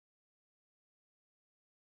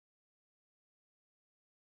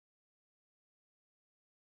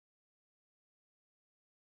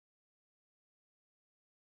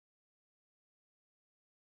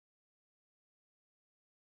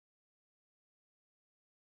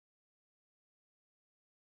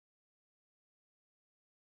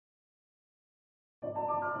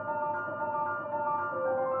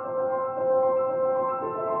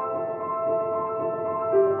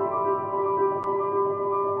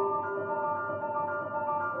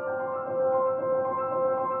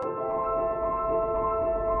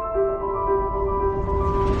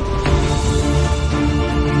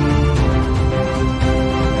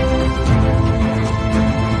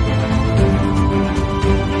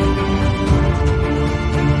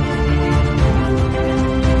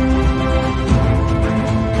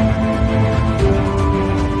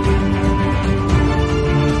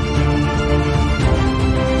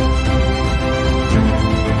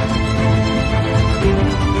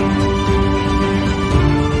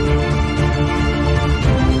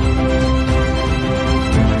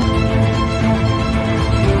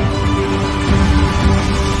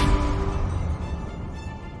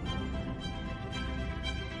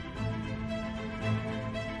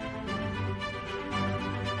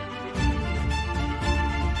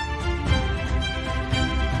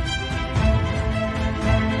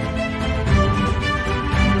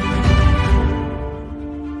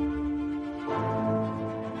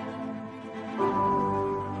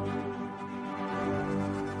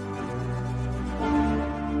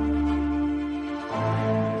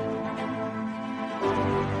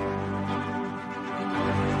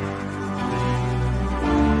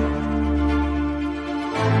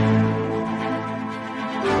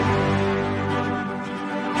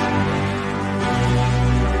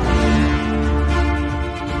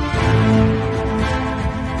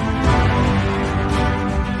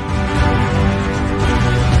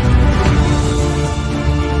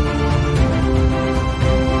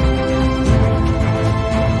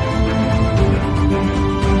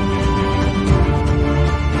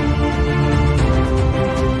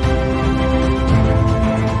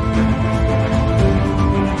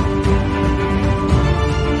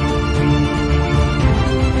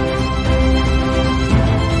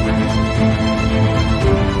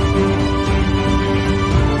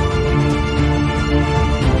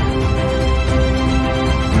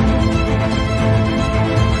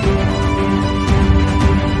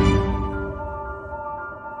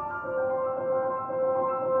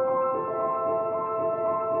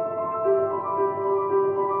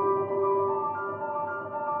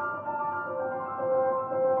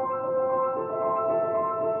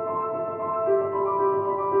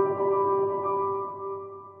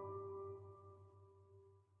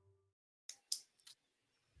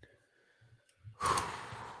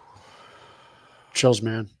chills,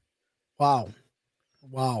 man. Wow.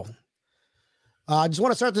 I just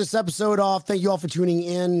want to start this episode off. Thank you all for tuning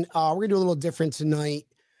in. We're going to do a little different tonight.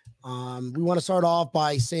 We want to start off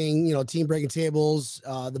by saying, Team Breaking Tables,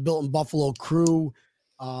 the Built in Buffalo crew,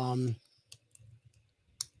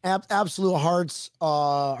 absolute hearts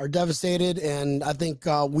are devastated. And I think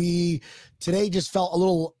we today just felt a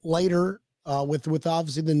little lighter with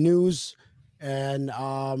obviously the news. And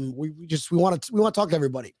we want to talk to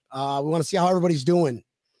everybody. We want to see how everybody's doing.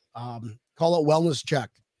 Call it wellness check.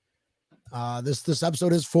 This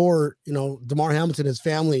episode is for, Damar Hamilton, his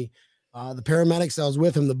family, the paramedics that was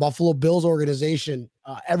with him, the Buffalo Bills organization,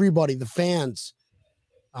 everybody, the fans.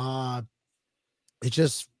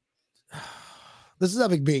 This is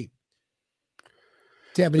Epic B.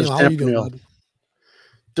 Tampa Neal, how are you doing, bud?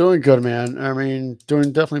 Doing good, man. I mean,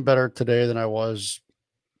 doing definitely better today than I was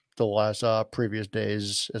the last previous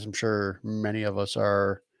days, as I'm sure many of us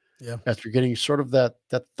are. Yeah. After getting sort of that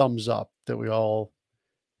thumbs up that we all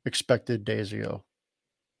expected days ago.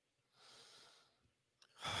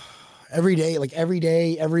 Every day,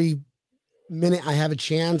 every minute I have a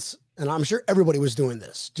chance, and I'm sure everybody was doing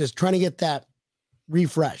this, just trying to get that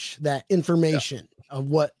refresh, that information of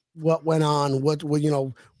what went on, what's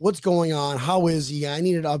going on, how is he? I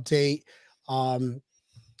needed an update.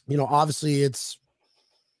 Obviously it's,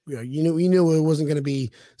 we knew it wasn't going to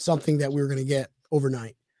be something that we were going to get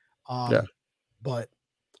overnight. But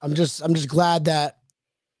I'm just glad that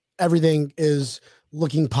everything is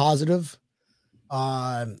looking positive.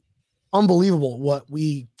 Unbelievable what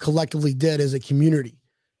we collectively did as a community.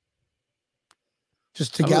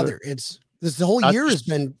 Just together. The whole year has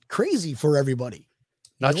been crazy for everybody.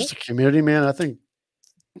 Not just a community, man. I think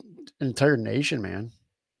an entire nation, man.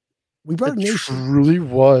 We brought a nation. It truly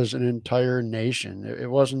was an entire nation. It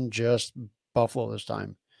wasn't just Buffalo this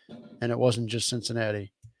time. And it wasn't just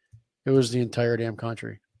Cincinnati. It was the entire damn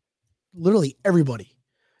country. Literally everybody.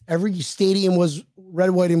 Every stadium was red,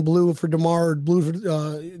 white, and blue for Damar, blue for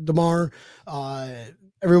Damar.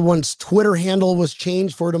 Everyone's Twitter handle was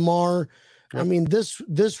changed for Damar. Yep. I mean,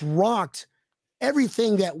 this rocked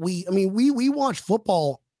everything that we watch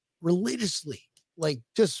football religiously, like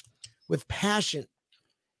just with passion.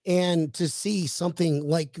 And to see something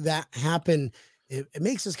like that happen, it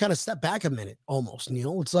makes us kind of step back a minute almost,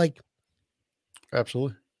 Neil. It's like,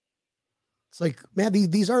 absolutely. It's like, man,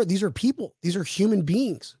 these are people. These are human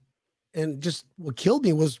beings. And just what killed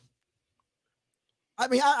me was, I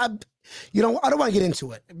don't want to get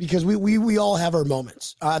into it because we all have our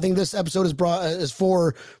moments. I think this episode is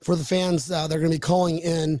for the fans that are going to be calling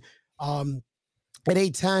in. At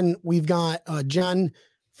 8:10, we've got Jen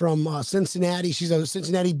from Cincinnati. She's a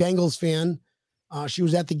Cincinnati Bengals fan. She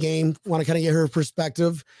was at the game. Want to kind of get her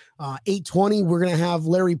perspective. 8:20, we're going to have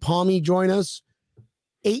Larry Palmy join us.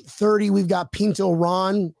 8:30, we've got Pinto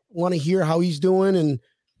Ron. Want to hear how he's doing and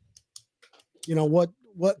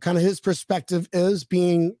what kind of his perspective is,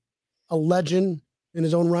 being a legend in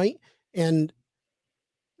his own right. And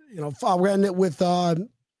we're ending it with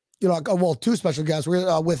two special guests.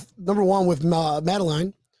 We're with number one with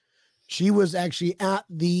Madeline. She was actually at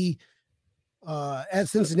the at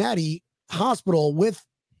Cincinnati hospital with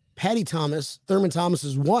Patty Thomas, Thurman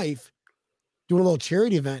Thomas's wife, doing a little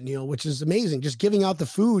charity event, Neil, which is amazing. Just giving out the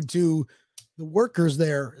food to the workers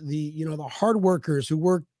there, the hard workers who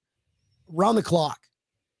work around the clock.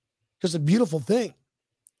 Just a beautiful thing.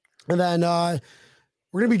 And then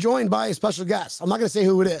we're going to be joined by a special guest. I'm not going to say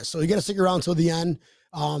who it is, so you got to stick around until the end.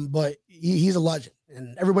 But he's a legend,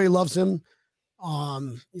 and everybody loves him.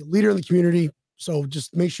 Leader in the community. So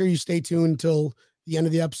just make sure you stay tuned until the end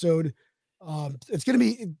of the episode. It's going to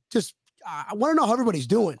be just, I want to know how everybody's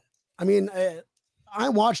doing. I mean, I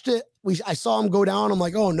watched it. I saw him go down. I'm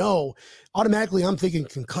like, oh no. Automatically, I'm thinking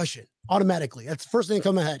concussion. Automatically. That's the first thing that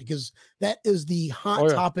comes to my head because that is the hot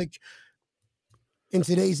topic in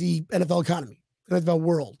today's NFL economy, NFL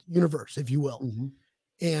world, universe, if you will. Mm-hmm.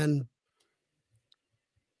 And,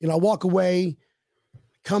 I walk away,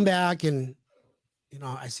 come back, and,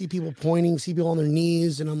 I see people pointing, see people on their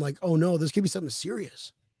knees, and I'm like, oh no, this could be something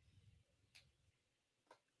serious.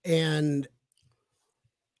 And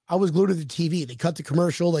I was glued to the TV. They cut the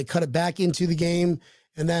commercial, they cut it back into the game.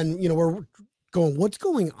 And then, we're going, what's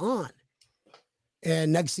going on?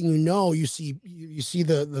 And next thing you know, you see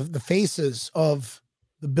the faces of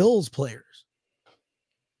the Bills players.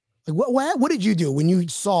 Like what did you do when you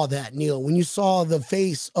saw that, Neil? When you saw the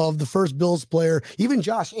face of the first Bills player, even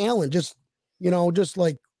Josh Allen, just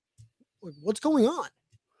like what's going on?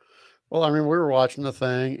 Well, I mean, we were watching the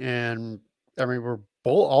thing, and I mean, we're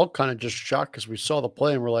all kind of just shocked because we saw the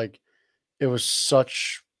play, and we're like, it was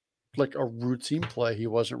such like a routine play. He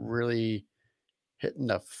wasn't really hit in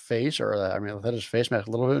the face or that. I mean, hit his face mask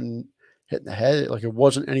a little bit and hit in the head. Like it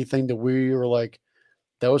wasn't anything that we were like,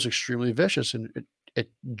 that was extremely vicious, and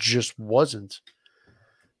it just wasn't.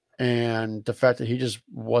 And the fact that he just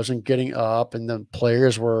wasn't getting up, and the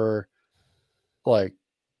players were like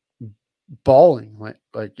bawling,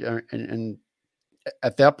 and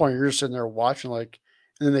at that point you're just sitting there watching, like,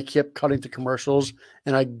 and then they kept cutting to commercials,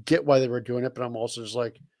 and I get why they were doing it, but I'm also just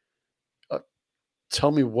like,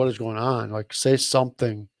 tell me what is going on, like say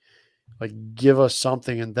something, like give us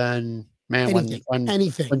something. And then man,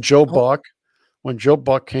 Anything. when Joe Buck when Joe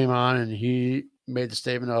Buck came on and he made the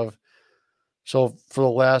statement of, so for the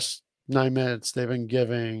last 9 minutes they've been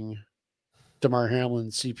giving Damar Hamlin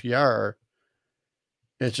CPR.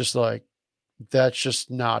 It's just like, that's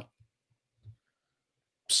just not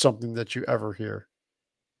something that you ever hear.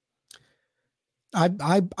 I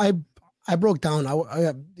broke down.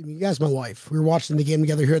 You guys, my wife, we were watching the game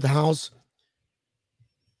together here at the house.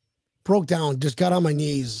 Broke down, just got on my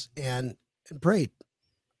knees and prayed,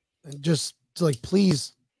 and just like,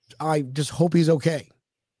 please, I just hope he's okay.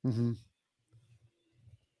 Mm-hmm.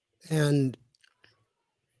 And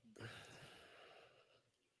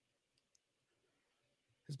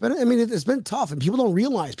it's been tough, and people don't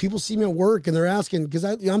realize. People see me at work and they're asking, because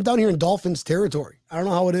I'm down here in Dolphins territory. I don't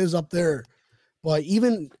know how it is up there, but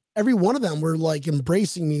even every one of them were like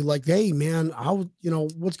embracing me, like, hey man, how,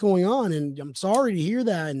 what's going on? And I'm sorry to hear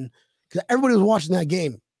that. And because everybody was watching that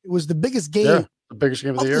game. It was the biggest game, the biggest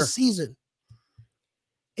game of the year, season.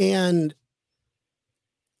 And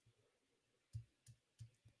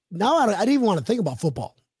now I didn't even want to think about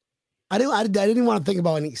football. I didn't want to think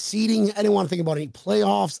about any seeding. I didn't want to think about any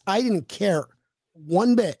playoffs. I didn't care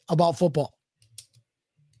one bit about football.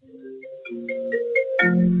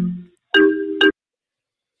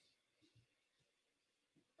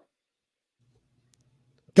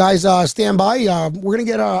 Guys, stand by. We're going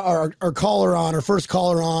to get our caller on, our first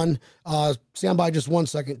caller on. Stand by just 1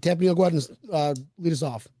 second. Tampio, go ahead and lead us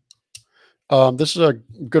off. This is a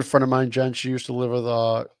good friend of mine, Jen. She used to live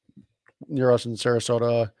with near us in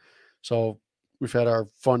Sarasota. So we've had our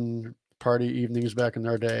fun party evenings back in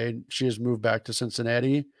our day. She has moved back to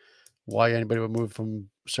Cincinnati. Why anybody would move from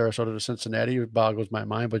Sarasota to Cincinnati boggles my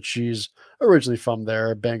mind, but she's originally from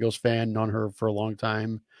there. Bengals fan, known her for a long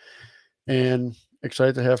time. And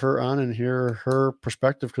excited to have her on and hear her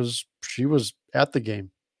perspective because she was at the game.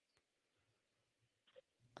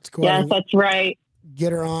 Yes, that's right.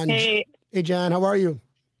 Get her on. Hey, John, how are you?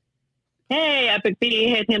 Hey, Epic B.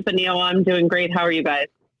 Hey, Tampinio. I'm doing great. How are you guys?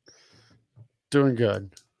 Doing good.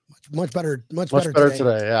 Much better. Much better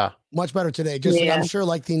today. Yeah. Much better today. Just like I'm sure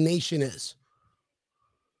like the nation is.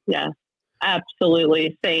 Yeah,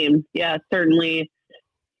 absolutely. Same. Yeah, certainly.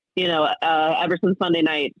 Ever since Monday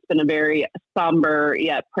night, it's been a very somber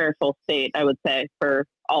yet prayerful state, I would say, for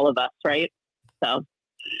all of us, right? So,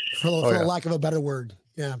 for lack of a better word.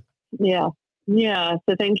 Yeah. Yeah. Yeah.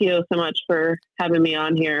 So thank you so much for having me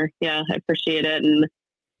on here. Yeah, I appreciate it. And,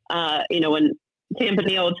 when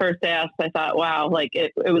Tampinio was first asked, I thought, wow, like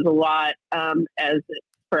it was a lot as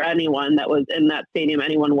for anyone that was in that stadium,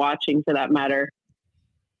 anyone watching for that matter.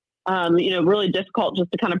 Really difficult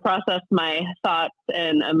just to kind of process my thoughts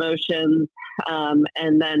and emotions.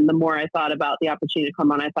 And then the more I thought about the opportunity to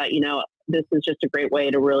come on, I thought, this is just a great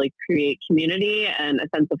way to really create community and a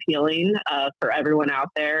sense of healing for everyone out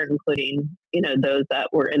there, including, those that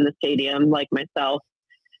were in the stadium like myself.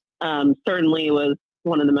 Certainly was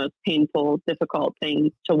one of the most painful, difficult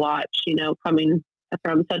things to watch, coming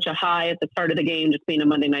from such a high at the start of the game, just being a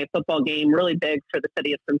Monday night football game, really big for the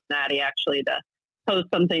city of Cincinnati, actually, to host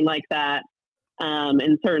something like that.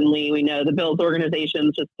 And certainly we know the Bills organization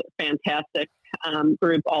is just a fantastic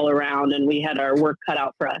group all around, and we had our work cut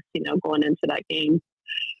out for us, going into that game.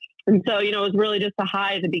 And so, it was really just a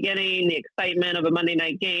high at the beginning, the excitement of a Monday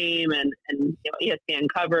night game and ESPN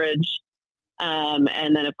coverage.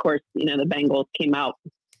 And then, of course, the Bengals came out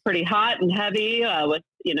pretty hot and heavy with,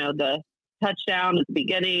 the touchdown at the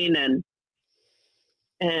beginning and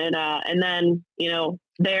then,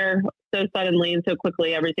 there so suddenly and so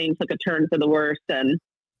quickly, everything took a turn for the worse. And,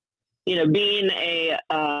 being a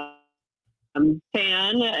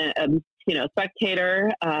fan,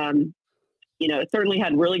 spectator, certainly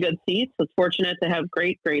had really good seats. Was fortunate to have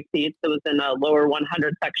great seats. It was in a lower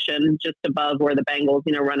 100 section, just above where the Bengals,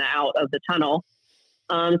 run out of the tunnel.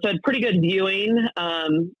 So had pretty good viewing,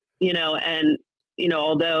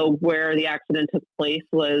 although where the accident took place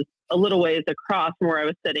was a little ways across from where I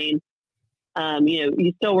was sitting,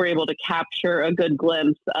 you still were able to capture a good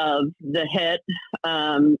glimpse of the hit,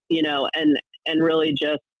 and really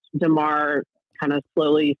just Damar kind of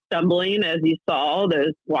slowly stumbling, as you saw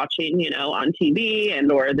those watching, you know, on TV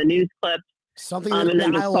and or the news clips. Something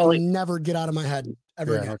that I will never get out of my head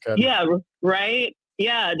ever again. Okay. Yeah, right.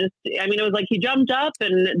 Yeah, just, I mean, it was like he jumped up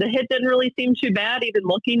and the hit didn't really seem too bad, even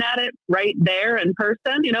looking at it right there in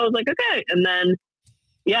person. You know, it was like, okay. And then,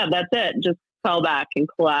 yeah, that's it. Just fell back and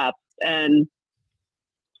collapsed. And,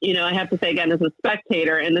 you know, I have to say again, as a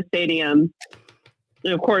spectator in the stadium,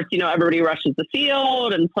 and of course, you know, everybody rushes the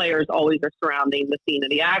field and players always are surrounding the scene of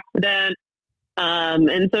the accident.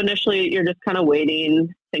 And so initially you're just kind of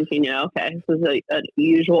waiting, thinking, you know, okay, this is a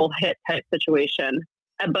usual hit type situation.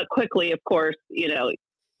 But quickly, of course, you know,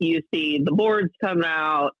 you see the boards come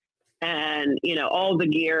out and, you know, all the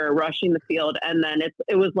gear rushing the field. And then it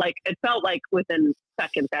felt like within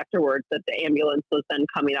seconds afterwards that the ambulance was then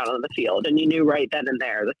coming out on the field. And you knew right then and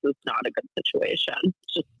there, this was not a good situation.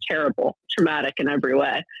 It's just terrible, traumatic in every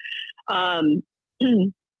way.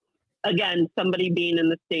 Again, somebody being in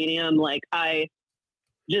the stadium, like I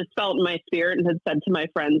just felt in my spirit and had said to my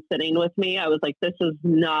friends sitting with me, I was like, this is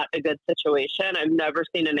not a good situation. I've never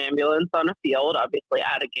seen an ambulance on a field, obviously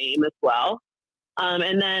at a game as well.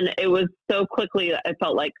 And then it was so quickly, I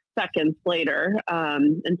felt like seconds later,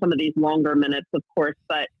 in some of these longer minutes, of course,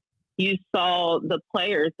 but you saw the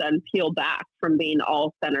players then peel back from being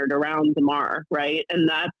all centered around Damar, right? And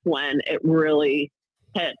that's when it really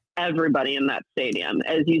hit everybody in that stadium,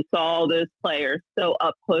 as you saw those players so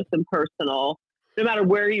up close and personal. No matter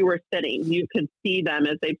where you were sitting, you could see them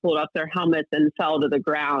as they pulled up their helmets and fell to the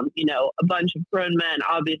ground. You know, a bunch of grown men,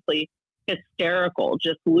 obviously hysterical,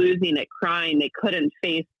 just losing it, crying. They couldn't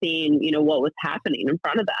face seeing, you know, what was happening in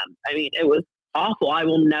front of them. I mean, it was awful. I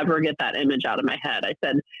will never get that image out of my head. I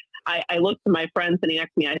said, I looked to my friend sitting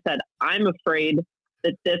next to me. I said, I'm afraid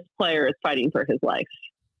that this player is fighting for his life.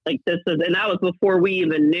 Like this is, and that was before we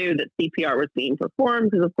even knew that CPR was being performed,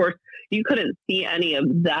 because of course you couldn't see any of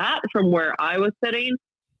that from where I was sitting.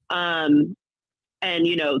 And,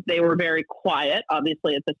 you know, they were very quiet,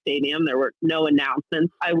 obviously at the stadium, there were no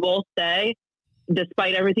announcements. I will say,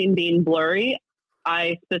 despite everything being blurry,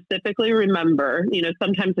 I specifically remember, you know,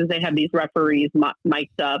 sometimes as they have these referees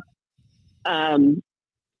mic'd up,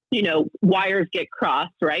 you know, wires get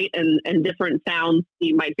crossed, right? And different sounds,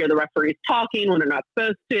 you might hear the referees talking when they're not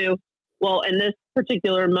supposed to. Well, in this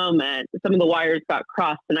particular moment, some of the wires got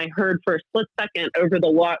crossed, and I heard for a split second over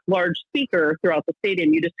the large speaker throughout the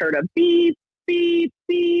stadium, you just heard a beep, beep,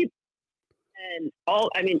 beep. And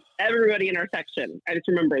everybody in our section, I just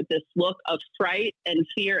remember this look of fright and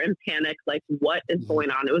fear and panic, like what is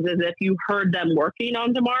going on? It was as if you heard them working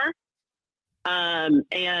on Damar.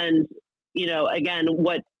 And, you know, again,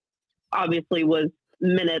 what obviously was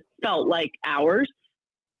minutes felt like hours,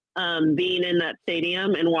 being in that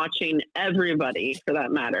stadium and watching everybody, for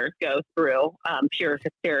that matter, go through pure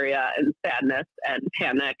hysteria and sadness and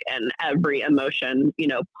panic and every emotion, you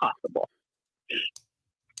know, possible.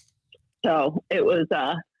 So it was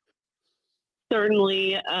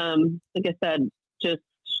certainly, like I said, just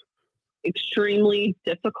extremely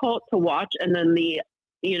difficult to watch. And then the,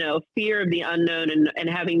 you know, fear of the unknown and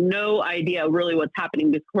having no idea really what's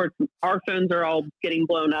happening, because our phones are all getting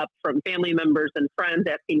blown up from family members and friends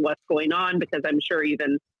asking what's going on, because I'm sure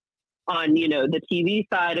even on, you know, the TV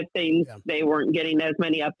side of things, they weren't getting as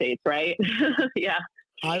many updates, right? Yeah.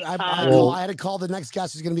 I had to call the next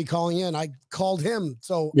guest who's going to be calling in. I called him.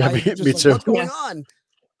 So yeah, me too. What's going on?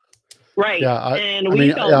 Right. Yeah,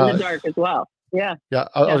 we felt in the dark as well. Yeah. Yeah.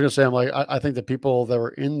 I was going to say, I'm like, I think the people that were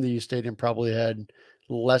in the stadium probably had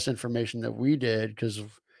less information that we did, because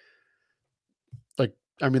of, like,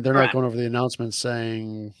 I mean, they're not going over the announcements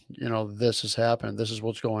saying, you know, this has happened, this is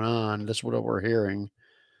what's going on, this is what we're hearing.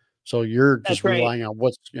 So you're just relying on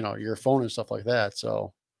what's, you know, your phone and stuff like that.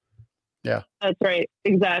 So yeah, that's right.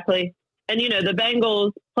 Exactly. And, you know, the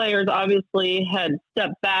Bengals players obviously had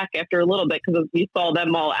stepped back after a little bit, because we saw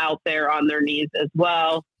them all out there on their knees as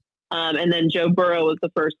well. And then Joe Burrow was the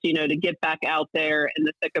first, you know, to get back out there in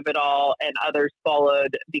the thick of it all, and others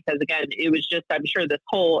followed, because again, it was just, I'm sure, this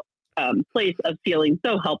whole place of feeling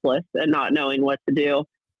so helpless and not knowing what to do.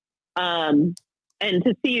 And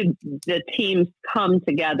to see the teams come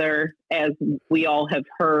together, as we all have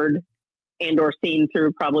heard and or seen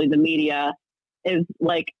through probably the media, is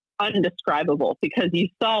like undescribable, because you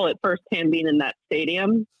saw it firsthand being in that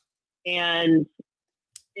stadium, and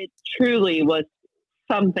it truly was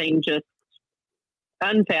something just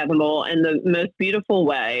unfathomable in the most beautiful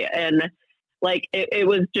way. And like, it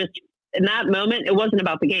was just, in that moment, it wasn't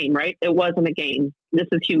about the game, right? It wasn't a game. This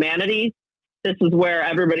is humanity. This is where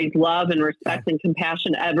everybody's love and respect and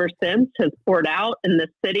compassion ever since has poured out in this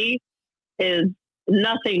city, is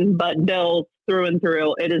nothing but built through and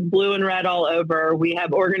through. It is blue and red all over. We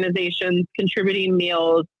have organizations contributing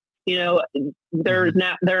meals. You know, there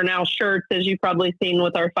are now shirts, as you've probably seen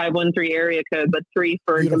with our 513 area code, but 3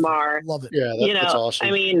 for Beautiful. DeMar. Love it. Yeah, that's awesome.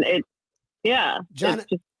 I mean, John, it's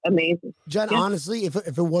just amazing. John, honestly, if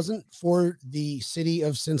it wasn't for the city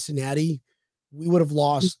of Cincinnati, we would have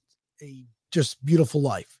lost a just beautiful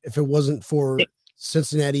life. If it wasn't for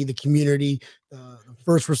Cincinnati, the community, the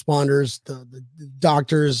first responders, the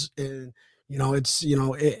doctors, and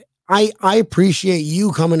I appreciate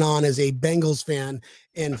you coming on as a Bengals fan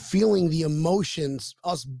and feeling the emotions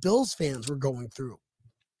us Bills fans were going through.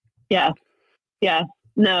 Yeah.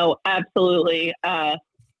 No, absolutely.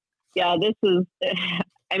 This is,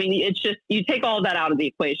 I mean, it's just, you take all that out of the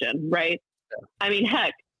equation, right? Yeah. I mean,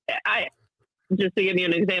 heck, just to give you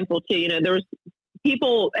an example too, there's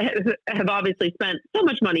people have obviously spent so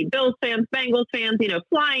much money, Bills fans, Bengals fans,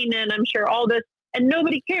 flying in, I'm sure all this, and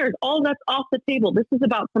nobody cares. All that's off the table. This is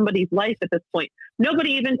about somebody's life at this point.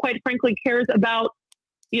 Nobody even, quite frankly, cares about,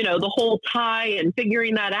 the whole tie and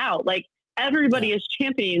figuring that out. Like, everybody is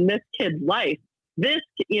championing this kid's life. This,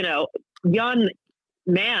 young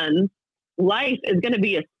man's life is going to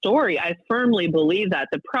be a story. I firmly believe that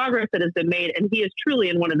the progress that has been made, and he is truly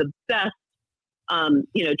in one of the best,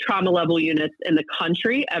 trauma level units in the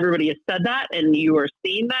country. Everybody has said that, and you are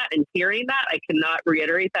seeing that and hearing that. I cannot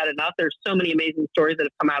reiterate that enough. There's so many amazing stories that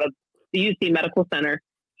have come out of the UC Medical Center.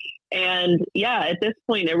 And at this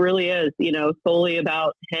point, it really is, solely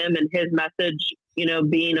about him and his message,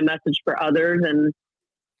 being a message for others.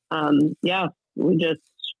 And we just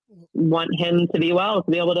want him to be well,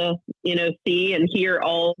 to be able to, see and hear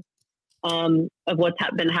all of what's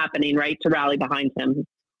been happening, right, to rally behind him.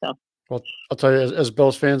 So, well, I'll tell you, as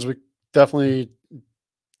Bills fans, we definitely,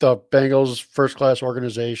 the Bengals first-class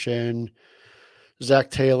organization,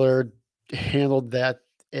 Zach Taylor handled that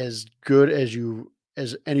as good as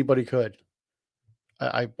anybody could.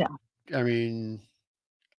 I mean,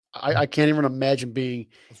 I can't even imagine being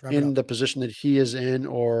in the position that he is in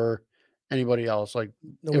or anybody else. Like,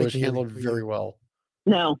 it was handled very well.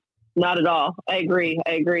 No, not at all. I agree.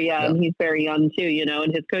 Yeah. And he's very young too,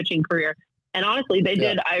 in his coaching career. And honestly, they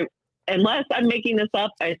did. Unless I'm making this up,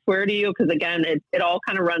 I swear to you, because again, it all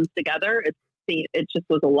kind of runs together. It just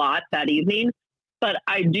was a lot that evening. But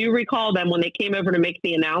I do recall them when they came over to make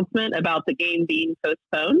the announcement about the game being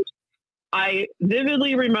postponed. I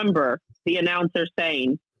vividly remember the announcer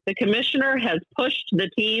saying, the commissioner has pushed the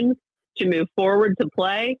teams to move forward to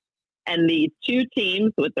play. And the two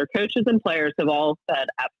teams with their coaches and players have all said,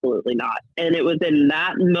 absolutely not. And it was in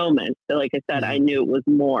that moment that, like I said, I knew it was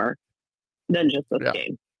more than just this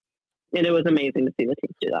game. And it was amazing to see the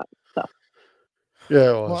teams do that. So,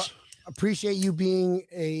 yeah, it was. Well, appreciate you being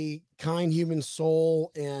a kind human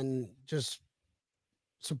soul and just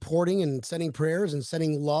supporting and sending prayers and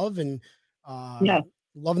sending love and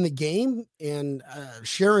loving the game and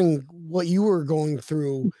sharing what you were going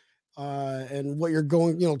through and what you're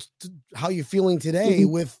going, how you're feeling today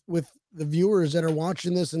with the viewers that are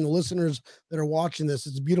watching this and the listeners that are watching this.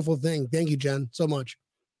 It's a beautiful thing. Thank you, Jen, so much.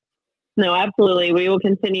 No, absolutely. We will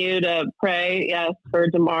continue to pray, for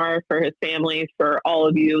DeMar, for his family, for all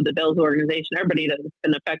of you, the Bills organization, everybody that's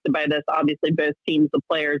been affected by this. Obviously, both teams, the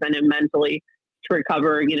players, and him mentally to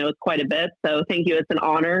recover, it's quite a bit. So thank you. It's an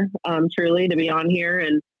honor, truly, to be on here.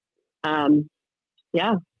 And we'll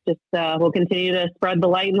continue to spread the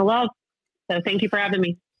light and the love. So thank you for having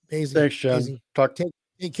me. Amazing. Thanks, Jen. Amazing.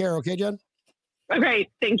 Take care. Okay, Jen? Oh, great.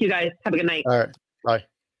 Thank you, guys. Have a good night. All right. Bye.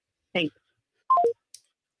 Thanks.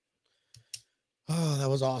 Oh, that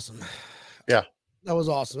was awesome. Yeah. That was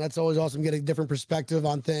awesome. That's always awesome. Getting a different perspective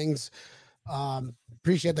on things.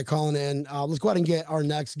 Appreciate the calling in. Let's go ahead and get our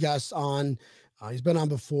next guest on. He's been on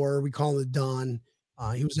before. We call him Don.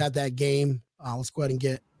 He was at that game. Let's go ahead and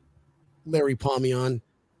get Larry Palmy on.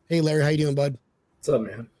 Hey, Larry, how you doing, bud? What's up,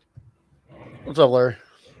 man? What's up, Larry?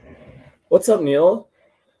 What's up, Neil?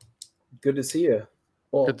 Good to see you.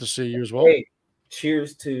 Well, good to see you as well. Hey,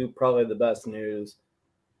 cheers to probably the best news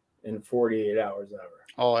in 48 hours ever.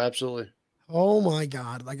 Oh, absolutely. Oh my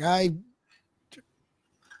God. Like I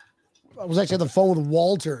was actually on the phone with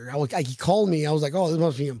Walter. He called me. I was like, oh, this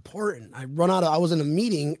must be important. I was in a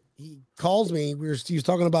meeting. He calls me. He was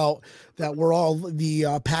talking about that we're all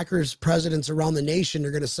the Packers presidents around the nation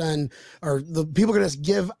are going to send, or the people are going to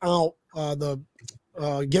give out the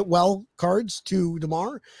get well cards to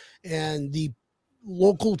DeMar, and the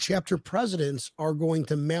local chapter presidents are going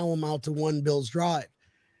to mail them out to One Bills Drive.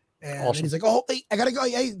 And awesome. He's like, oh, hey, I gotta go.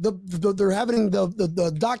 Hey, they're having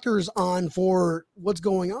the doctors on for what's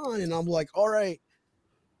going on. And I'm like, all right.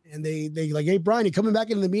 And they like, hey, Brian, you coming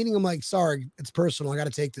back into the meeting? I'm like, sorry, it's personal. I got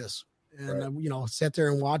to take this. and Right. sat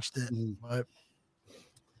there and watched it. Mhm. But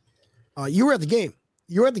you were at the game.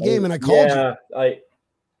 You were at the game, and I called you.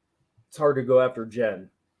 It's hard to go after Jen.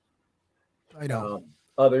 I know.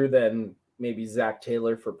 Other than maybe Zach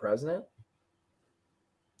Taylor for president.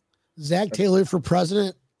 Zach Taylor for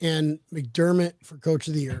president and McDermott for coach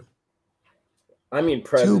of the year. I mean,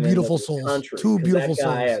 president beautiful of the souls. country. Two 'Cause beautiful that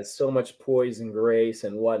guy souls. has so much poise and grace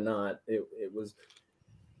and whatnot. It was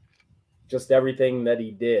just everything that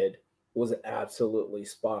he did was absolutely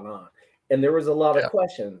spot on. And there was a lot of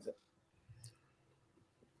questions.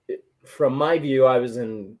 From my view, I was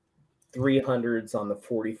in 300s on the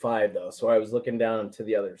 45 though, so I was looking down to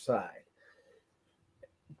the other side,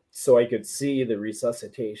 so I could see the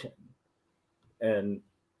resuscitation. And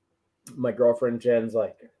my girlfriend Jen's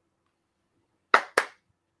like,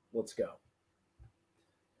 let's go.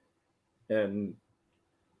 And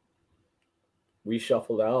we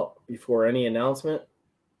shuffled out before any announcement,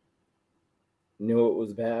 knew it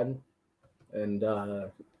was bad, and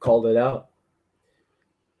called it out.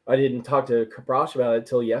 I didn't talk to Kaprosh about it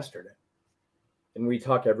till yesterday, and we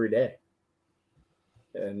talk every day.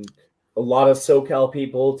 And a lot of SoCal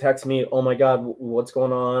people text me, oh my God, what's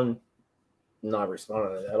going on? Not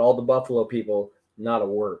responding to that. All the Buffalo people, not a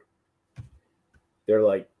word. They're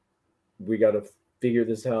like, we got to figure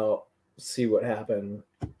this out, see what happened.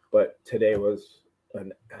 But today was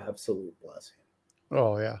an absolute blessing.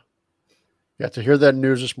 Oh, yeah. Yeah, to hear that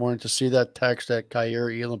news this morning, to see that text that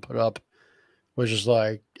Kyrie Elam put up was just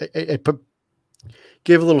like, it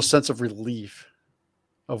gave a little sense of relief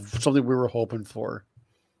of something we were hoping for.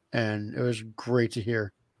 And it was great to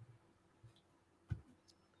hear.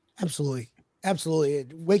 Absolutely. Absolutely.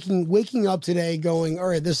 Waking up today going, all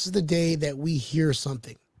right, this is the day that we hear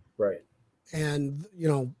something. Right. And,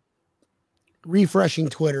 refreshing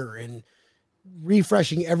Twitter and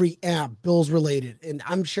refreshing every app, Bills related. And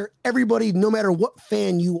I'm sure everybody, no matter what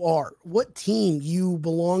fan you are, what team you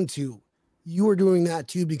belong to, you are doing that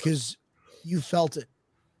too, because you felt it.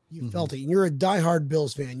 You felt it. And you're a diehard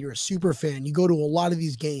Bills fan. You're a super fan. You go to a lot of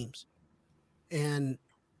these games. And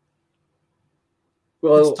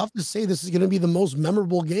it's tough to say this is going to be the most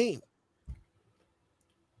memorable game.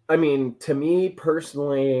 I mean, to me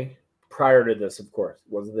personally, prior to this, of course,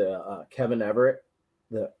 was the Kevin Everett.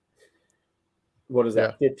 What is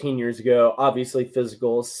that? 15 years ago. Obviously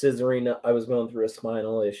physical, scissoring. I was going through a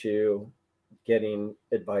spinal issue, getting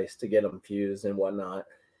advice to get them fused and whatnot.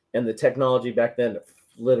 And the technology back then to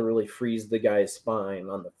literally freeze the guy's spine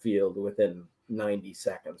on the field within 90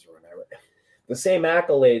 seconds or whatever. The same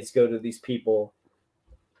accolades go to these people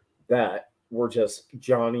that were just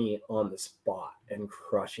Johnny on the spot and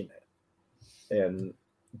crushing it. And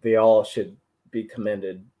they all should be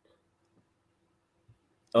commended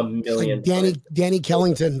a million times. Danny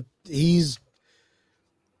Kellington, he's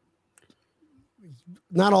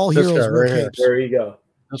not all heroes wear capes. There you go.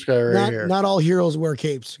 This guy right here. Not all heroes wear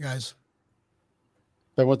capes, guys.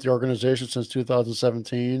 Been with the organization since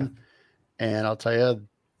 2017. And I'll tell you,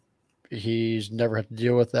 he's never had to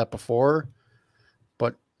deal with that before.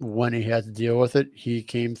 But when he had to deal with it, he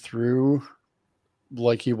came through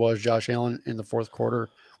like he was Josh Allen in the fourth quarter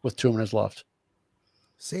with 2 minutes left.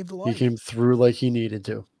 Saved the life. He came through like he needed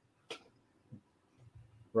to.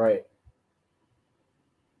 Right.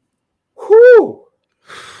 Whew.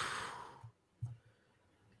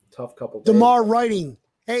 Tough couple days. DeMar writing,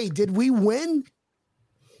 hey, did we win?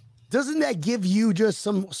 Doesn't that give you just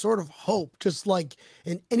some sort of hope? Just like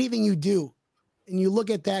in anything you do. And you look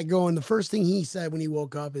at that going, the first thing he said when he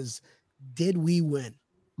woke up is, did we win?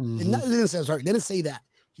 And didn't say that.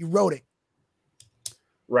 He wrote it.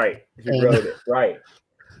 Right. He wrote it. Right.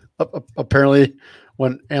 Apparently,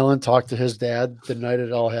 when Allen talked to his dad the night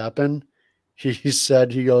it all happened, he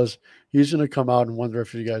said, he goes, he's going to come out and wonder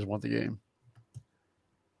if you guys want the game.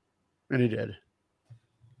 And he did.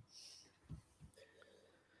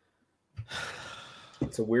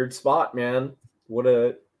 It's a weird spot, man. What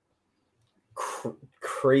a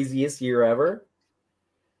craziest year ever.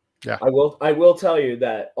 Yeah. I will tell you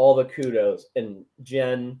that all the kudos, and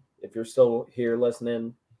Jen, if you're still here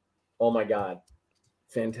listening, oh my God,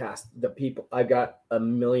 fantastic. The people, I got a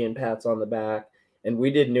million pats on the back, and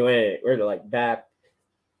we didn't do anything. We were like back,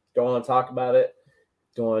 don't want to talk about it,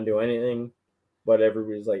 don't want to do anything, but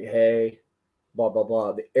everybody's like, hey, blah, blah,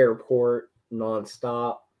 blah. The airport,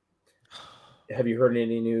 nonstop. Have you heard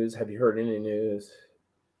any news? Have you heard any news?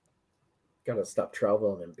 Got to stop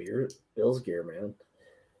traveling in Bills gear, man.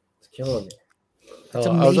 It's killing me. It's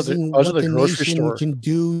amazing what the nation can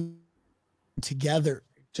do together.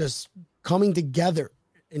 Just coming together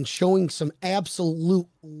and showing some absolute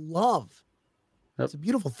love. It's a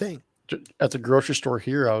beautiful thing. At the grocery store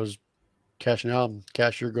here, I was cashing out. And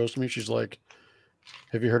cashier goes to me. She's like,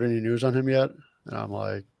 "Have you heard any news on him yet?" And I'm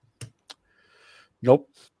like, "Nope."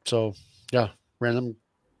 So yeah, a random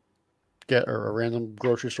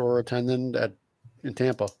grocery store attendant in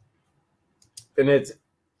Tampa. And it's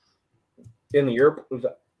in the Europe.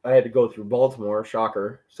 I had to go through Baltimore,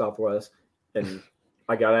 shocker, Southwest, and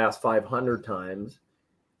I got asked 500 times,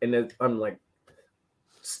 and I'm like,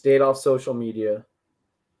 stayed off social media.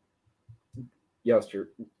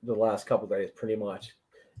 The last couple of days, pretty much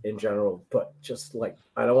in general, but just like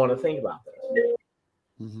I don't want to think about this.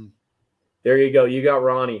 Mm-hmm. There you go. You got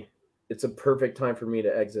Ronnie. It's a perfect time for me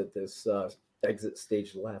to exit this exit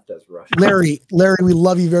stage left as Russia. Larry, we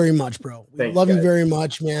love you very much, bro. We Thanks, love guys. you very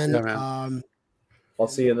much, man. Yeah, man. I'll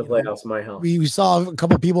see you in the playoffs in my house. We saw a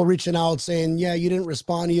couple of people reaching out saying, yeah, you didn't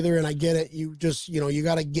respond either. And I get it. You just, you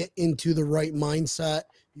got to get into the right mindset.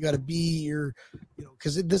 You got to be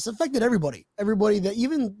because this affected everybody that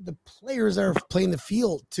even the players that are playing the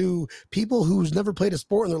field to people who's never played a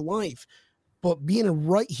sport in their life, but being a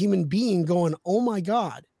right human being going, oh my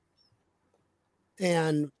God.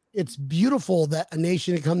 And it's beautiful that a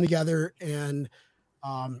nation can come together and,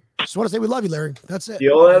 just want to say we love you, Larry. That's it. The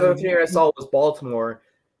only other thing I saw was Baltimore.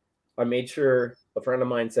 I made sure a friend of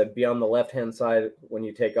mine said be on the left-hand side when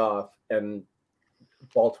you take off, and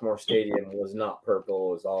Baltimore Stadium was not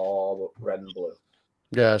purple. It was all red and blue.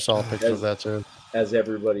 Yeah, I saw a picture of that too. As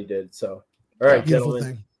everybody did. So, all right, beautiful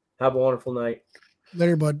gentlemen. thing. Have a wonderful night.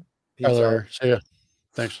 Later, bud. Peace Hi, out. Larry. See ya.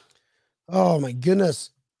 Thanks. Oh, my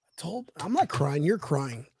goodness. I'm not crying. You're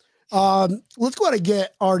crying. Let's go ahead and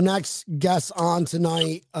get our next guest on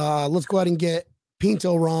tonight. Let's go ahead and get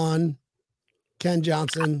Pinto Ron, Ken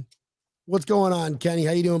Johnson. What's going on, Kenny?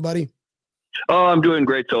 How you doing, buddy? Oh, I'm doing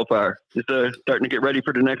great so far. Just starting to get ready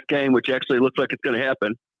for the next game, which actually looks like it's going to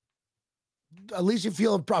happen. At least you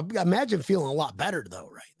feel imagine feeling a lot better though,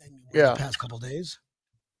 right? Than you were the past couple of days.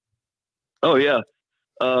 Oh yeah.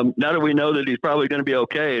 Now that we know that he's probably going to be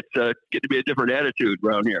okay, it's getting to be a different attitude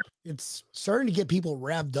around here. It's starting to get people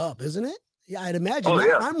revved up, isn't it? Yeah, I'd imagine. Oh,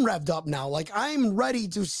 yeah. I'm revved up now. Like I'm ready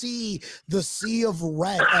to see the sea of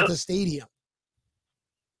red at the stadium.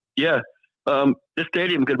 Yeah. This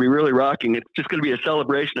stadium is going to be really rocking. It's just going to be a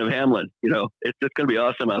celebration of Hamlin. It's just going to be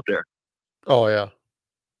awesome out there. Oh yeah.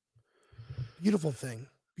 Beautiful thing.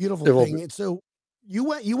 Beautiful thing. And so you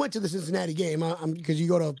went to the Cincinnati game because you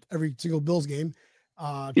go to every single Bills game.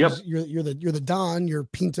 Yep. You're the Don, you're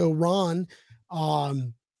Pinto Ron.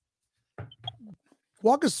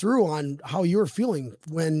 Walk us through on how you were feeling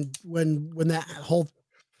when that whole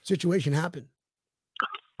situation happened.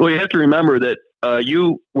 Well, you have to remember that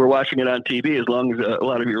you were watching it on TV as long as a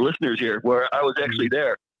lot of your listeners here, where I was actually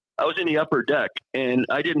there. I was in the upper deck, and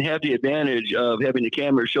I didn't have the advantage of having the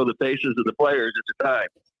camera show the faces of the players at the time,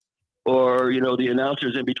 or the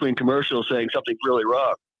announcers in between commercials saying something's really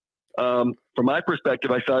wrong. From my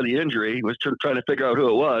perspective, I saw the injury, was trying to figure out who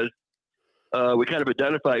it was. We kind of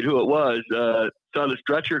identified who it was, saw the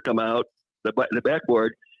stretcher come out, the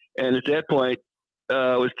backboard, and at that point,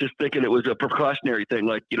 I was just thinking it was a precautionary thing,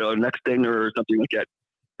 like, a neck stinger or something like that.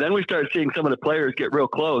 Then we started seeing some of the players get real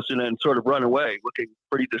close and then sort of run away, looking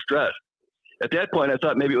pretty distressed. At that point, I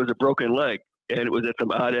thought maybe it was a broken leg, and it was at some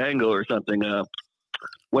odd angle or something.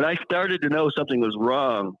 When I started to know something was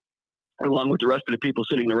wrong, along with the rest of the people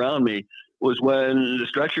sitting around me, was when the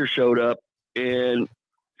stretcher showed up and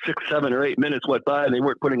 6, 7, or 8 minutes went by and they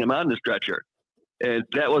weren't putting him on the stretcher. And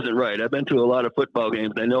that wasn't right. I've been to a lot of football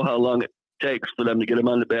games. I know how long it takes for them to get him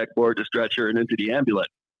on the backboard, the stretcher, and into the ambulance.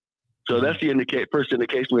 So that's the first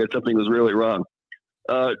indication we had something was really wrong.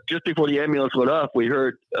 Just before the ambulance went off, we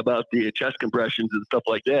heard about the chest compressions and stuff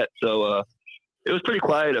like that. So it was pretty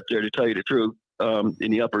quiet up there, to tell you the truth,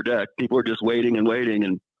 in the upper deck. People were just waiting and waiting.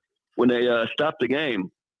 And when they stopped the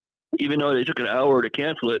game, even though they took an hour to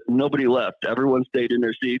cancel it, nobody left. Everyone stayed in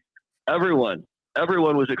their seats. Everyone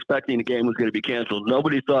was expecting the game was going to be canceled.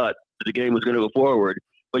 Nobody thought that the game was going to go forward,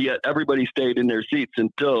 but yet everybody stayed in their seats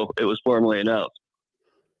until it was formally announced.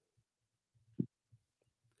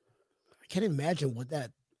 I can't imagine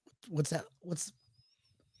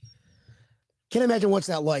can't imagine what's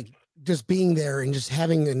that like, just being there and just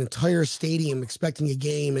having an entire stadium expecting a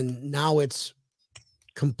game, and now it's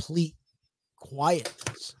complete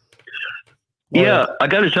quietness. Yeah, I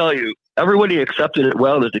got to tell you, everybody accepted it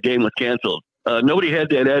well that the game was canceled. Nobody had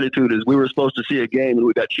that attitude as we were supposed to see a game and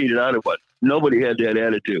we got cheated out of one. Nobody had that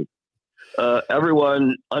attitude.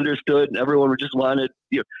 Everyone understood, and everyone just wanted,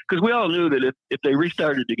 because we all knew that if they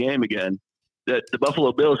restarted the game again, that the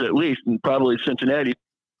Buffalo Bills at least, and probably Cincinnati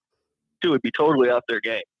too, would be totally off their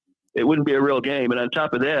game. It wouldn't be a real game. And on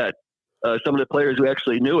top of that, some of the players who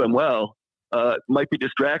actually knew him well might be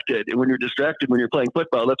distracted. And when you're distracted, when you're playing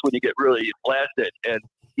football, that's when you get really blasted and,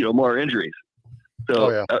 more injuries.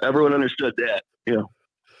 So everyone understood that,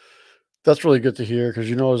 That's really good to hear because,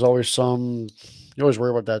 there's always you always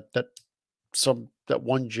worry about that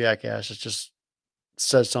one jackass that just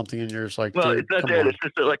says something and you're just like, well, dude, it's not come that. on. It's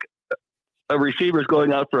just that, like a receiver's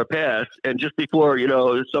going out for a pass, and just before,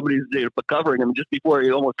 somebody's covering him, just before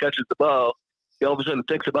he almost catches the ball, he all of a sudden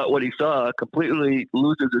thinks about what he saw, completely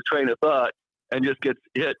loses his train of thought, and just gets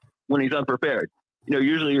hit when he's unprepared.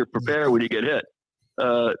 Usually you're prepared when you get hit.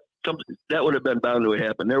 That would have been bound to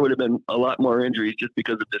happen. There would have been a lot more injuries just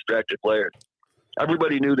because of distracted players.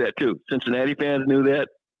 Everybody knew that too. Cincinnati fans knew that.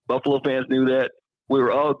 Buffalo fans knew that. We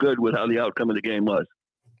were all good with how the outcome of the game was.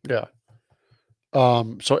 Yeah.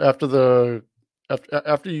 So after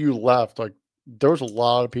you left, like there was a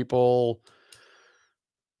lot of people.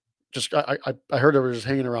 Just I heard they were just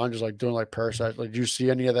hanging around, just like doing like parasites. Like, do you see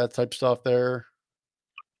any of that type stuff there?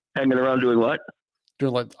 Hanging around doing what?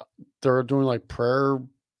 They're doing like prayer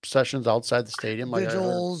sessions outside the stadium, like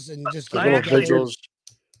vigils and just vigils.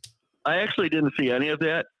 I actually didn't see any of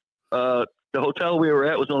that. The hotel we were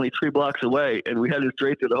at was only 3 blocks away, and we headed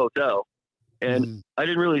straight to the hotel. And I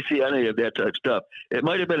didn't really see any of that type of stuff. It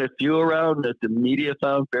might have been a few around that the media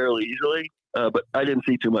found fairly easily, but I didn't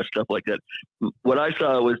see too much stuff like that. What I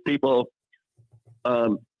saw was people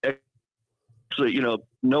actually,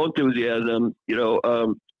 no enthusiasm,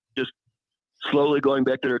 just slowly going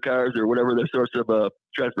back to their cars or whatever their source of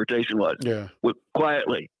transportation was. Yeah.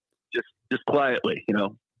 Quietly, just quietly,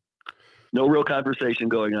 no real conversation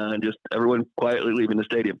going on, just everyone quietly leaving the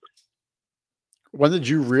stadium. When did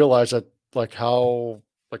you realize that, like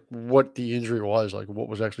what the injury was, like what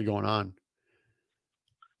was actually going on?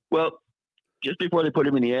 Well, just before they put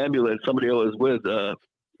him in the ambulance, somebody I was with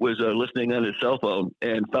was listening on his cell phone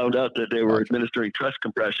and found out that they were administering chest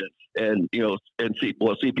compressions and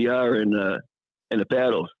CPR and the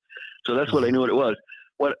paddles. So that's what I knew what it was.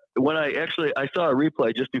 When I saw a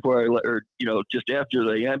replay just before just after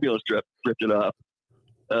the ambulance ripped it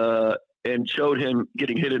off, and showed him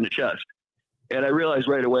getting hit in the chest. And I realized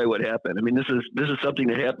right away what happened. I mean, this is something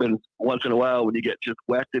that happens once in a while when you get just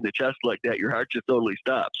whacked in the chest like that. Your heart just totally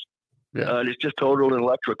stops. Yeah. And it's just total an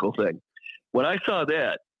electrical thing. When I saw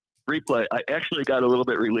that replay, I actually got a little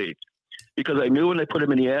bit relieved because I knew when they put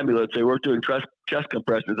him in the ambulance, they weren't doing chest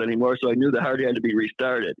compressions anymore. So I knew the heart had to be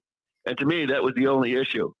restarted. And to me, that was the only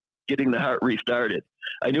issue, getting the heart restarted.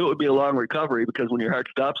 I knew it would be a long recovery because when your heart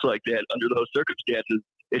stops like that, under those circumstances,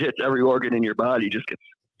 it hits every organ in your body, just gets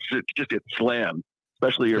slammed,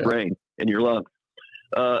 especially your brain and your lungs.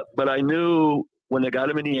 But I knew when they got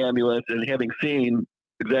him in the ambulance and having seen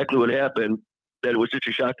exactly what happened, that it was just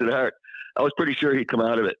a shock to the heart. I was pretty sure he'd come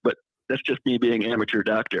out of it, but that's just me being amateur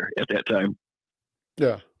doctor at that time.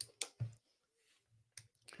 Yeah.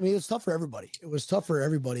 I mean, it's tough for everybody. It was tough for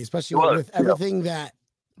everybody, especially with everything that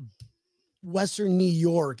Western New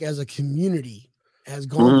York as a community has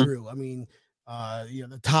gone through. I mean,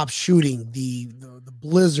 the top shooting, the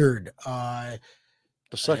blizzard, the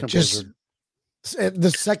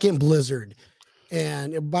second blizzard.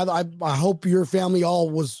 And by the way, I hope your family all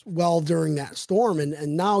was well during that storm.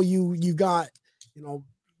 And now you got, you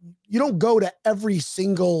don't go to every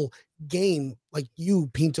single game like you,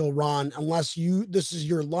 Pinto, Ron, unless this is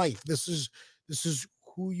your life. This is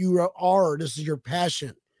who you are. This is your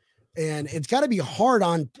passion. And it's got to be hard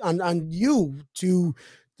on you to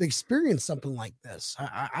experience something like this.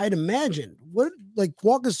 I'd imagine.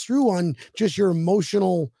 Walk us through on just your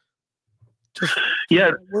emotional.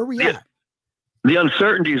 Where are we at? The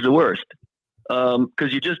uncertainty is the worst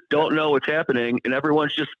because you just don't know what's happening, and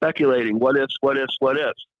everyone's just speculating. What ifs,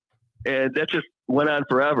 and that just went on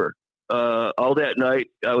forever. All that night,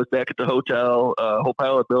 I was back at the hotel. A whole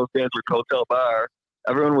pile of Bills fans were at the hotel bar.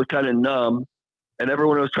 Everyone was kind of numb, and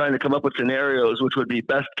everyone was trying to come up with scenarios which would be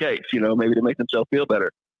best case, maybe to make themselves feel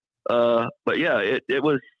better. But yeah, it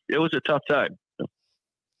was a tough time.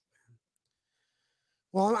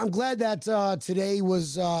 Well, I'm glad that today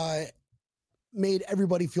was made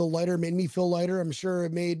everybody feel lighter, made me feel lighter. I'm sure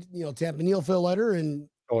it made Tampa Neal feel lighter, and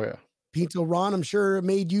Pinto Ron, I'm sure it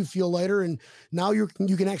made you feel lighter. And now you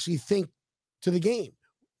can actually think to the game.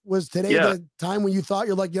 Was today the time when you thought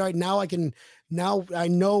you're like, now I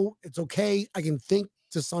know it's okay. I can think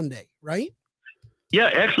to Sunday, right? Yeah,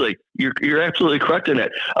 actually, you're absolutely correct in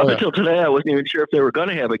that. Up until today, I wasn't even sure if they were going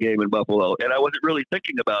to have a game in Buffalo, and I wasn't really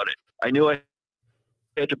thinking about it. I knew I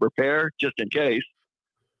had to prepare just in case,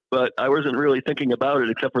 but I wasn't really thinking about it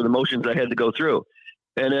except for the motions I had to go through.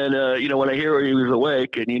 And then, when I hear he was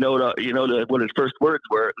awake, and what his first words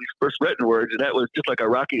were, at least first written words, and that was just like a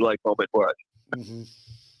Rocky-like moment for us. Mm-hmm.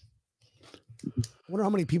 I wonder how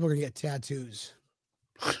many people are gonna get tattoos.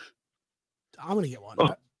 I'm gonna get one. Oh.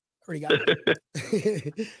 I already got one.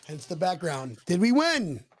 Hence the background. Did we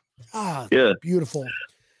win? Ah, Yeah. beautiful.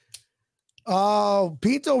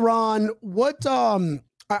 Pinto Ron, what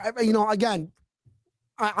again,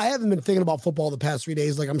 I haven't been thinking about football the past 3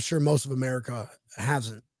 days, like I'm sure most of America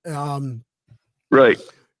hasn't. Right.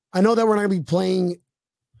 I know that we're not gonna be playing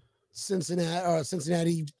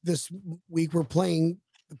Cincinnati this week. We're playing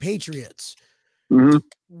the Patriots. Mm-hmm.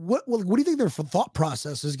 What do you think their thought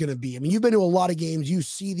process is going to be? I mean, you've been to a lot of games. You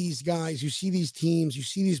see these guys, you see these teams, you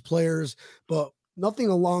see these players, but nothing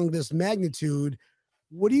along this magnitude.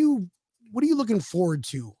 What are you looking forward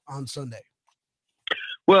to on Sunday?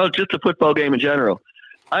 Well, just a football game in general.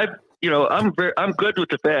 I'm good with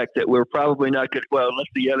the fact that we're probably not good. Well, unless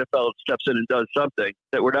the NFL steps in and does something,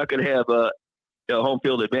 that we're not going to have a home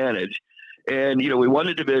field advantage. And we won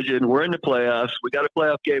the division. We're in the playoffs. We got a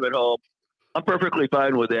playoff game at home. I'm perfectly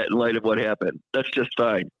fine with that in light of what happened. That's just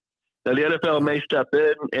fine. Now, the NFL may step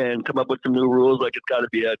in and come up with some new rules, like it's got to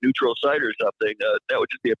be a neutral site or something. That would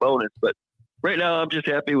just be a bonus. But right now, I'm just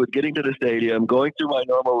happy with getting to the stadium, going through my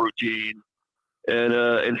normal routine,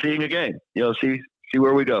 and seeing a game. See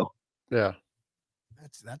where we go. Yeah,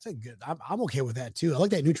 that's a good. I'm okay with that too. I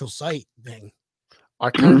like that neutral site thing. I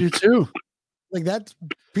kind of do too. Like that's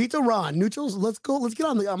Peter Ron neutrals. Let's go. Let's get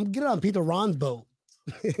on the. I'm getting on Peter Ron's boat.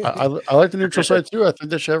 I like the neutral site too. I think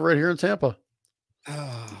they should have right here in Tampa.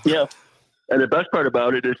 Yeah. And the best part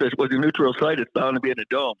about it is that with the neutral site, it's bound to be in a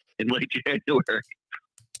dome in late January.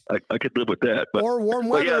 I could live with that. But, or warm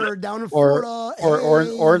weather down in Florida.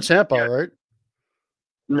 Or in Tampa, right?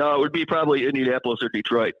 No, it would be probably Indianapolis or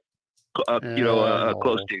Detroit. A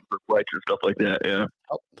close team for flights and stuff like that. Yeah.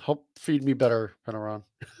 Help feed me better, Panaron.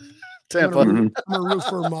 Tampa. I'm gonna root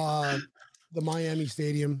for the Miami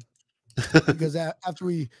Stadium because after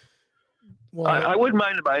we. Well, I wouldn't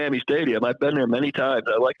mind the Miami Stadium. I've been there many times.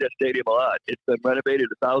 I like that stadium a lot. It's been renovated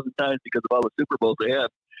 1,000 times because of all the Super Bowls they have.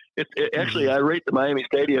 Actually, I rate the Miami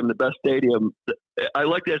Stadium the best stadium. I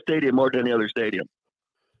like that stadium more than any other stadium,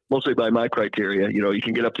 mostly by my criteria. You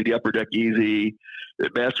can get up to the upper deck easy.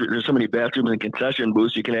 There's so many bathrooms and concession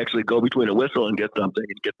booths. You can actually go between a whistle and get something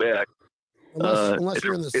and get back. Unless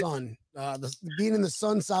you're in the sun. Being in the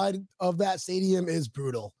sun side of that stadium is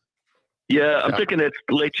brutal. Yeah, I'm thinking it's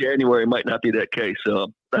late January might not be that case. So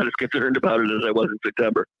I'm not as concerned about it as I was in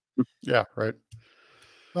September. Yeah, right.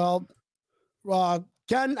 Well,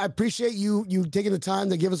 Ken, I appreciate you taking the time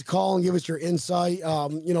to give us a call and give us your insight.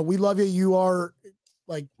 We love you. You are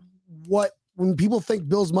like when people think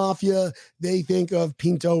Bills Mafia, they think of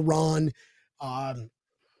Pinto Ron.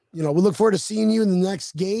 We look forward to seeing you in the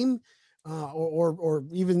next game. Or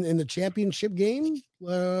even in the championship game,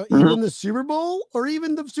 even the Super Bowl, or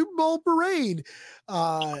even the Super Bowl parade.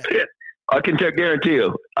 I can guarantee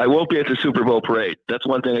you, I won't be at the Super Bowl parade. That's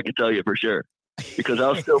one thing I can tell you for sure, because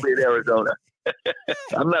I'll still be in Arizona.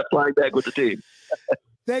 I'm not flying back with the team.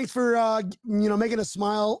 Thanks for making us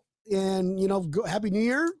smile, and Happy New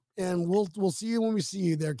Year, and we'll see you when we see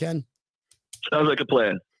you there, Ken. Sounds like a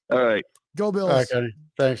plan. All right, go Bills. All right, Kenny.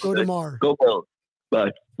 Thanks. Go tomorrow. Go Bills.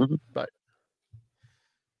 Bye. Mm-hmm. Bye.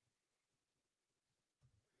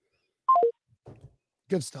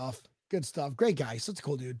 Good stuff. Great guy. Such a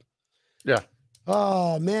cool dude. Yeah.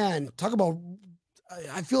 Oh man, talk about.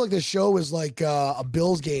 I feel like this show is like a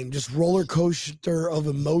Bills game, just roller coaster of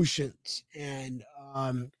emotions, and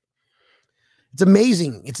it's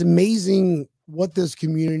amazing. It's amazing what this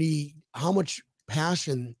community, how much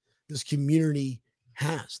passion this community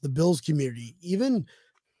has. The Bills community, even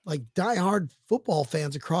like diehard football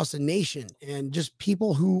fans across the nation, and just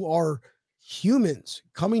people who are humans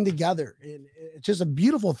coming together. And it's just a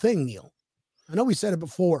beautiful thing, Neil. I know we said it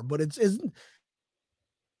before, but it's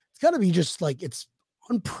got to be just like, it's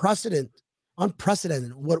unprecedented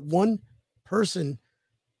what one person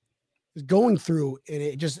is going through. And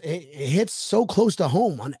it hits so close to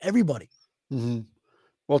home on everybody. Mm-hmm.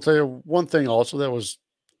 Well, I'll tell you one thing also that was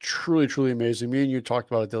truly, truly amazing. Me and you talked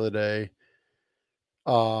about it the other day.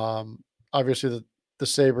 Obviously the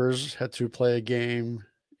Sabres had to play a game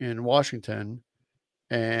in Washington,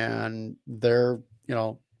 and their,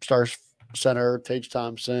 Stars center Tage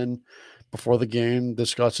Thompson before the game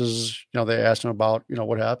discusses, they asked him about,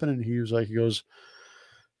 what happened. And he goes,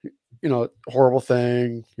 horrible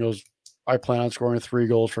thing. He goes, I plan on scoring 3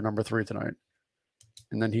 goals for number 3 tonight.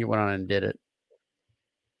 And then he went on and did it.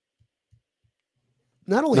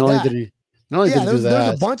 Not only did he do that. There's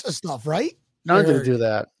a bunch of stuff, right? Not only did he do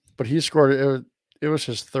that, but he scored. It was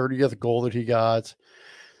his 30th goal that he got.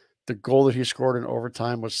 The goal that he scored in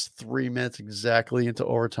overtime was 3 minutes exactly into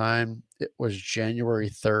overtime. It was January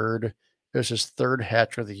 3rd, It was his third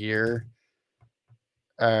hat trick of the year.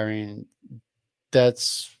 I mean,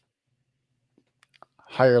 that's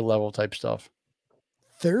higher level type stuff.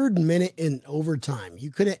 3rd minute in overtime.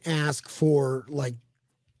 You couldn't ask for like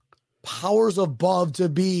powers above to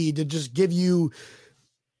just give you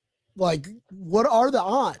like, what are the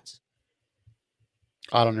odds?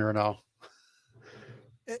 I don't even know.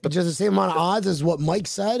 But just the same amount of odds as what Mike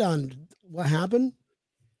said on what happened.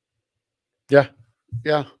 Yeah.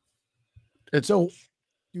 So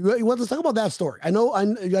you want to talk about that story? I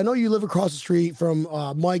know you live across the street from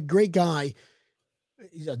Mike, great guy.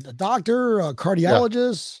 He's a doctor, a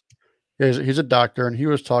cardiologist. Yeah, he's a doctor, and he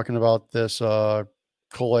was talking about this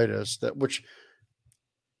colitis, which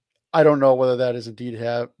I don't know whether that is indeed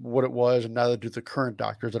what it was, and neither do the current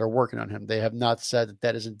doctors that are working on him. They have not said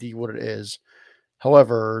that is indeed what it is.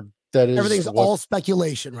 However, everything's all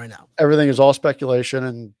speculation right now. Everything is all speculation,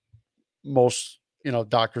 and most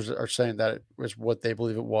doctors are saying that it was what they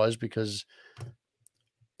believe it was, because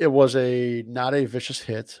it was not a vicious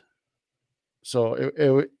hit. So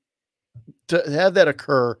to have that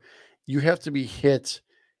occur, you have to be hit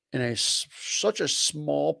in such a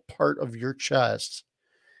small part of your chest,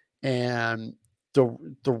 and the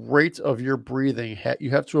rate of your breathing,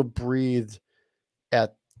 you have to have breathed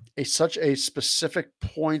at such a specific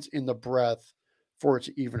point in the breath for it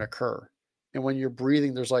to even occur. And when you're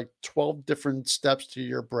breathing, there's like 12 different steps to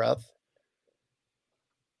your breath.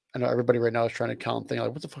 I know everybody right now is trying to count things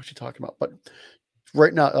like, what the fuck are you talking about? But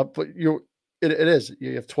right now, it is.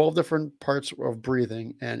 You have 12 different parts of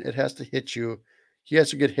breathing, and it has to hit you. He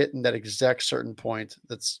has to get hit in that exact certain point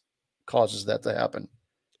that's causes that to happen.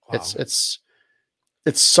 Wow.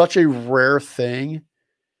 It's such a rare thing.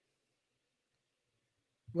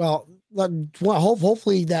 Well,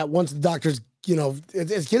 hopefully that once the doctors,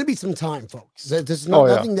 it's going to be some time, folks. This is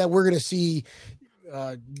nothing that we're going to see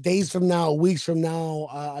days from now, weeks from now.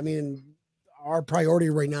 I mean, our priority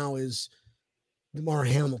right now is Damar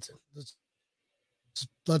Hamilton.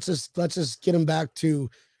 Let's just get him back to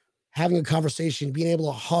having a conversation, being able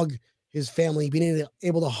to hug his family, being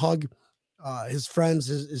able to hug his friends,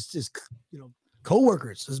 his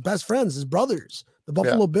coworkers, his best friends, his brothers, the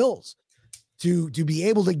Buffalo Bills, to be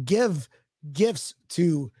able to give gifts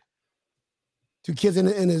to kids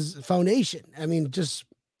in his foundation. I mean, just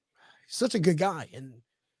such a good guy. And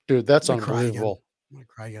dude, that's unbelievable. I'm gonna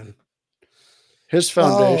cry again. His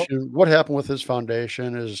foundation, what happened with his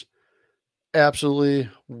foundation is absolutely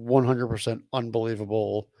 100%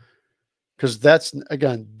 unbelievable. Because that's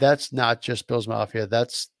not just Bills Mafia.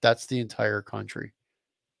 That's the entire country.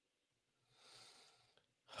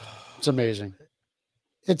 It's amazing.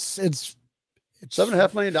 It's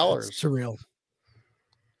 $7.5 million. It's surreal.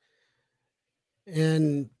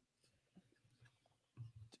 And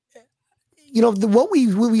what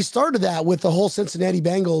we started that with the whole Cincinnati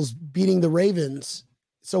Bengals beating the Ravens.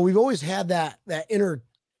 So we've always had that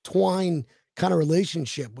intertwined kind of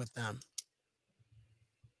relationship with them.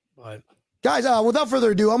 But guys, without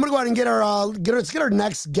further ado, I'm gonna go ahead and get our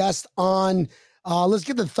next guest on. Let's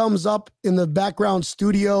get the thumbs up in the background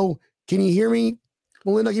studio. Can you hear me?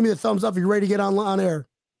 Melinda, give me the thumbs up if you're ready to get on air.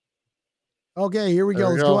 Okay, here we go.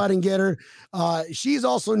 Let's go ahead and get her. She's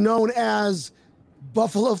also known as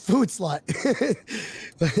Buffalo Food Slut.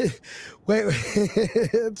 wait,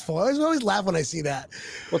 it's fun. I always laugh when I see that.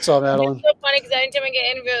 What's up, Madeline? It's so funny because anytime I get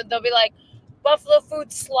interviewed, they'll be like, Buffalo Food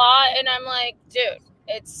Slut, and I'm like, dude,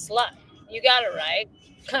 it's slut. You got it right.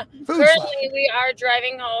 Currently, we are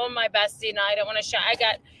driving home. My bestie and I don't want to shout. I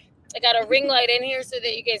got a ring light in here so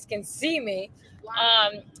that you guys can see me.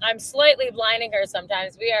 I'm slightly blinding her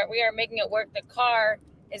sometimes. We are making it work. The car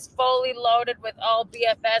is fully loaded with all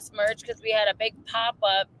BFS merch because we had a big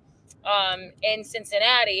pop-up in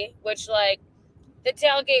Cincinnati, which the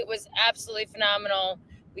tailgate was absolutely phenomenal.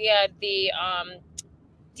 We had the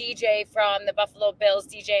DJ from the Buffalo Bills,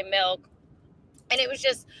 DJ Milk, and it was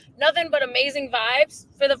just nothing but amazing vibes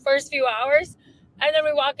for the first few hours. And then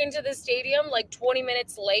we walk into the stadium 20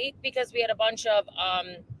 minutes late because we had a bunch of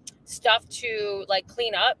stuff to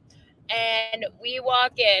clean up, and we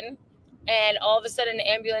walk in and all of a sudden the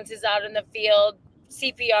ambulance is out in the field,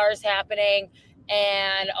 CPR is happening,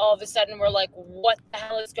 and all of a sudden we're like, what the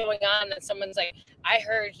hell is going on? And someone's like, I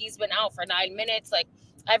heard he's been out for 9 minutes.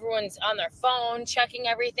 Everyone's on their phone checking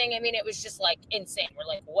everything. I mean, it was just insane. We're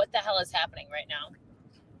like, what the hell is happening right now?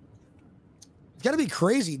 It's got to be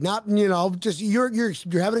crazy. Not, just you're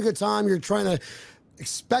having a good time. You're trying to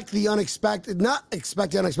expect the unexpected, not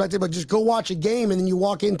expect the unexpected, but just go watch a game. And then you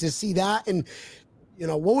walk in to see that. And,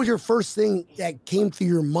 what was your first thing that came through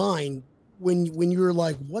your mind when you were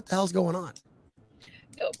like, what the hell's going on?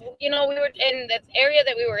 we were in the area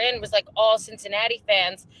that we were in was like all Cincinnati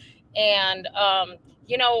fans. And,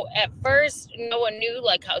 at first no one knew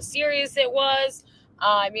like how serious it was.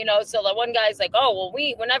 So the one guy's like, oh, well,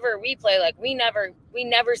 whenever we play, like we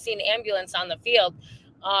never see an ambulance on the field,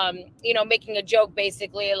 making a joke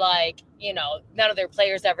basically like, none of their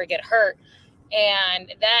players ever get hurt. And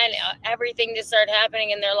then everything just started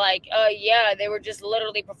happening and they're like, oh yeah, they were just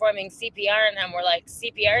literally performing CPR on him. We're like,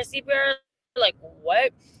 CPR? Like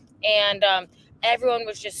what? And everyone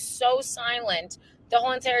was just so silent the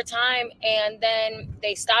whole entire time. And then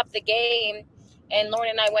they stopped the game and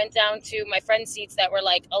Lauren and I went down to my friend's seats that were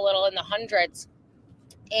like a little in the hundreds.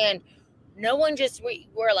 And no one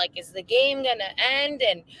we're like, is the game going to end?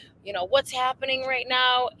 And, what's happening right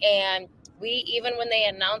now? And even when they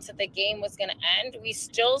announced that the game was going to end, we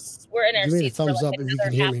still were in our seats for like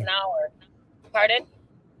another half an hour. Pardon?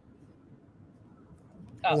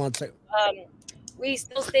 Hold on a second. We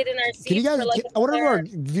still stayed in our seats. Can you guys, I wonder if our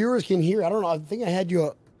viewers can hear. I don't know. I think I had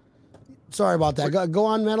you. Sorry about that. Go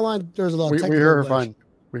on, Madeline. There's a little technical. We hear her fine.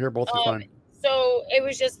 We hear both of fine. So it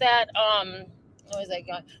was just that, what was I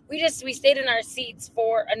going? We stayed in our seats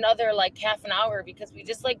for another like half an hour because we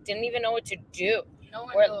just like didn't even know what to do. No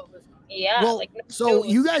one knew it was. Yeah. Well, so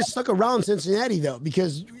you guys stuck around Cincinnati though,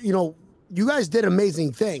 because you guys did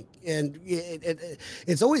amazing thing, and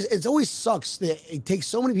it's always sucks that it takes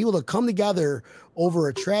so many people to come together over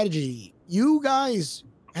a tragedy. You guys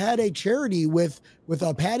had a charity with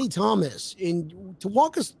Patty Thomas, and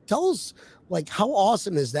tell us like how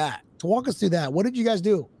awesome is that? To walk us through that. What did you guys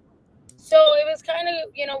do? So it was kind of,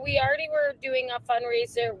 we already were doing a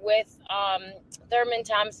fundraiser with Thurman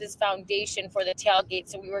Thomas's foundation for the tailgate.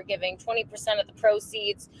 So we were giving 20% of the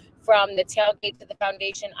proceeds from the tailgate to the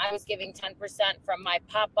foundation. I was giving 10% from my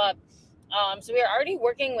pop-up. So we were already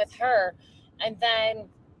working with her. And then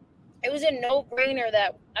it was a no-brainer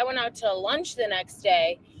that I went out to lunch the next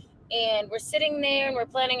day. And we're sitting there and we're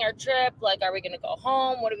planning our trip. Like, are we going to go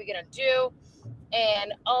home? What are we going to do?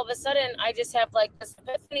 And all of a sudden, I just have like this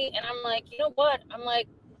epiphany, and I'm like, you know what? I'm like,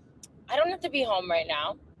 I don't have to be home right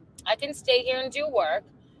now. I can stay here and do work.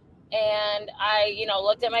 And I,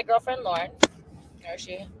 looked at my girlfriend, Lauren. Where is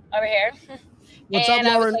she? Over here. What's up,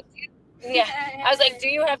 Lauren? I was like, do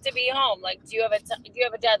you have to be home? Like, do you have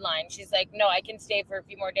a deadline? She's like, no, I can stay for a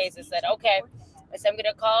few more days. I said, okay. I said, I'm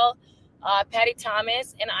going to call Patty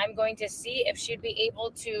Thomas, and I'm going to see if she'd be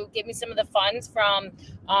able to give me some of the funds from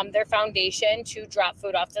their foundation to drop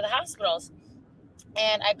food off to the hospitals.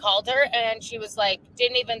 And I called her, and she was like,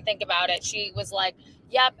 didn't even think about it. She was like,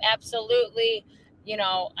 yep, absolutely.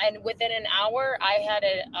 And within an hour, I had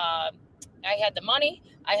the money.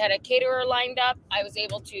 I had a caterer lined up. I was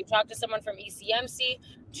able to talk to someone from ECMC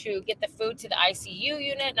to get the food to the ICU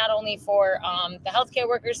unit, not only for the healthcare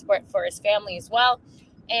workers, but for his family as well.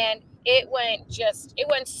 And it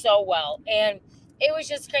went so well. And it was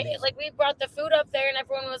just crazy. Like, we brought the food up there and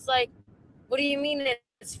everyone was like, what do you mean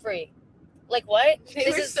it's free? Like, what?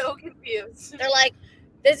 They were so confused. They're like,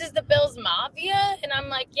 this is the Bills Mafia? And I'm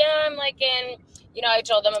like, yeah. I'm like, and, I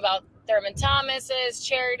told them about Thurman Thomas's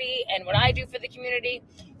charity and what I do for the community.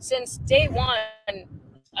 Since day one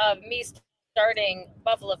of me starting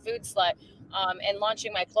Buffalo Food Slut and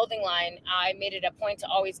launching my clothing line, I made it a point to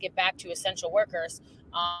always get back to essential workers.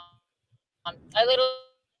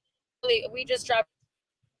 We just dropped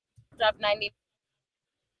 90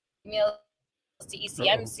 meals to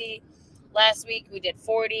ECMC. Last week we did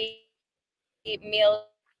 40 meals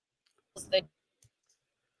the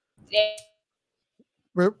day.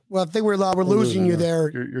 I think we're losing you there.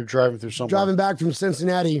 You're driving through somewhere. Driving back from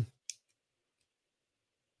Cincinnati.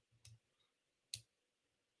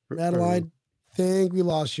 Madeline, think we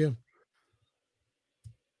lost you.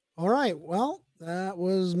 All right. Well, that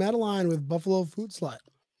was Madeline with Buffalo Food Slut.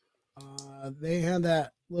 They had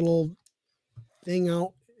that little thing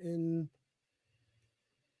out in.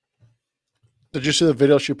 Did you see the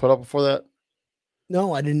video she put up before that?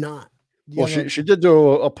 No, I did not. Well, she did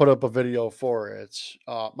put up a video for it.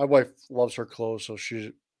 My wife loves her clothes, so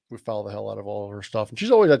we follow the hell out of all of her stuff, and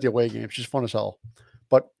she's always at the away game. She's fun as hell.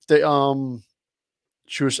 But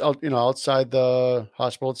she was out, outside the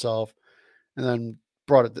hospital itself, and then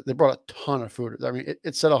they brought a ton of food. I mean,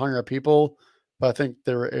 it said 100 people, but I think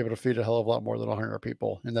they were able to feed a hell of a lot more than 100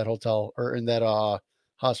 people in that hotel or in that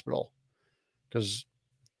hospital, because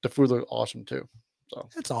the food looked awesome too. So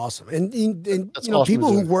that's awesome. And awesome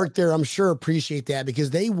people who work there, I'm sure appreciate that, because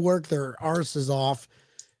they work their arses off,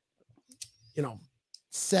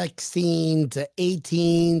 16 to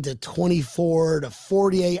 18 to 24 to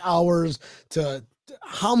 48 hours to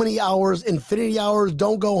how many hours, infinity hours,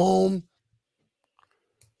 don't go home.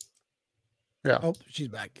 Yeah. Oh, she's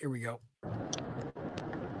back. Here we go.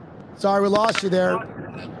 Sorry, we lost you there.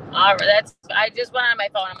 All right, I just went on my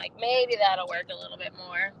phone. I'm like, maybe that'll work a little bit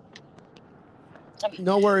more.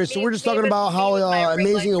 No worries. So we're just talking about how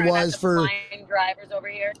amazing it was for drivers over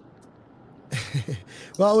here.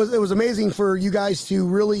 Well, it was amazing for you guys to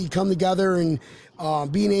really come together and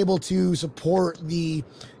being able to support the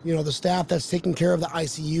staff that's taking care of the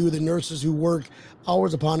ICU, the nurses who work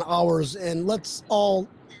hours upon hours. And has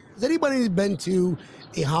anybody been to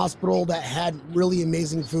a hospital that had really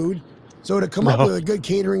amazing food? So to come up with a good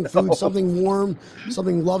catering food, something warm,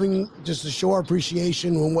 something loving, just to show our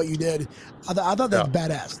appreciation on what you did, I thought that's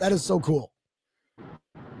badass. That is so cool.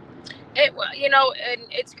 And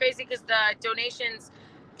it's crazy because the donations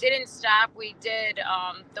didn't stop. We did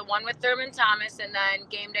the one with Thurman Thomas, and then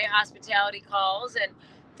Game Day Hospitality calls, and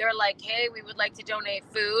they're like, hey, we would like to donate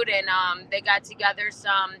food. And they got together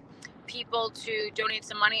some people to donate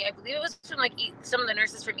some money. I believe it was from some of the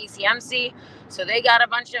nurses from ECMC. So they got a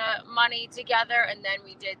bunch of money together, and then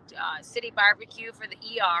we did City Barbecue for the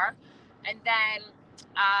ER. And then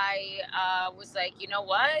I was like, you know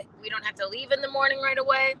what? We don't have to leave in the morning right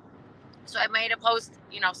away. So I made a post,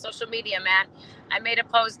 social media, man. I made a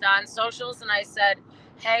post on socials, and I said,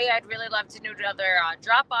 hey, I'd really love to do another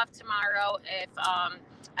drop-off tomorrow. If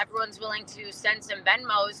everyone's willing to send some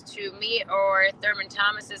Venmos to me or Thurman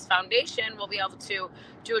Thomas's foundation, we'll be able to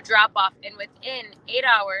do a drop-off. And within 8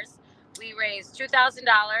 hours, we raised $2,000.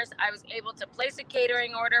 I was able to place a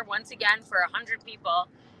catering order once again for 100 people.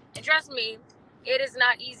 And trust me, it is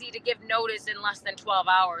not easy to give notice in less than 12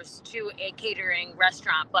 hours to a catering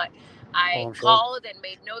restaurant, but I called and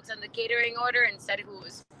made notes on the catering order and said who it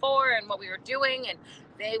was for and what we were doing. And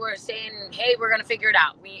they were saying, hey, we're going to figure it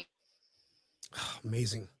out.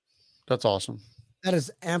 Amazing. That's awesome. That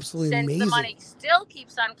is absolutely amazing. Since the money still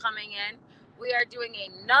keeps on coming in, we are doing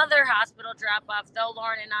another hospital drop-off. Though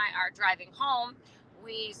Lauren and I are driving home,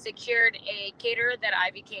 we secured a caterer that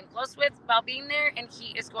I became close with while being there, and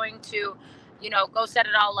he is going to go set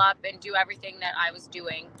it all up and do everything that I was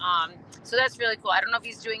doing. So that's really cool. I don't know if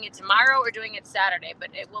he's doing it tomorrow or doing it Saturday, but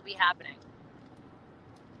it will be happening.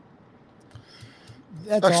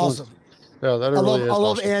 That's awesome. Yeah, that really is I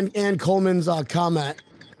love awesome. Ann Coleman's comment.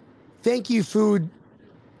 Thank you, food.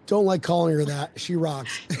 Don't like calling her that. She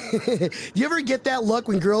rocks. Do you ever get that look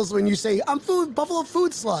when you say, I'm Buffalo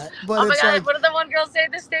food slut? But oh my God, what did the one girl say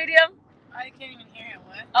at the stadium? I can't even hear it.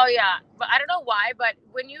 What? Oh yeah, but I don't know why. But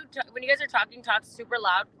when you guys are talk super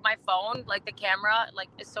loud. My phone, like the camera,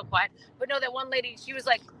 is so quiet. But no, that one lady, she was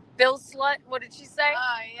like, Bill slut. What did she say?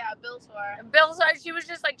 Yeah, Bill slut. Bill slut. She was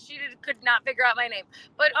just like could not figure out my name.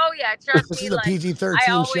 But oh yeah, trust this me. This is a PG-13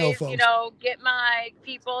 I always, show, folks. Get my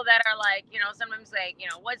people that are sometimes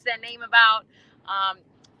what's that name about?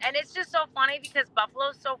 And it's just so funny because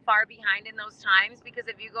Buffalo's so far behind in those times. Because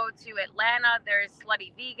if you go to Atlanta, there's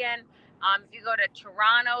Slutty Vegan. If you go to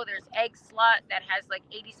Toronto, there's Egg Slut that has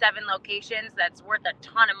 87 locations. That's worth a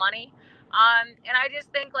ton of money. And I just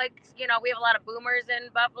think we have a lot of boomers in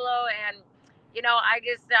Buffalo, and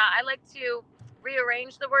I like to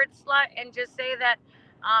rearrange the word slut and just say that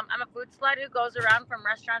I'm a food slut who goes around from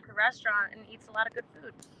restaurant to restaurant and eats a lot of good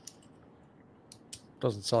food.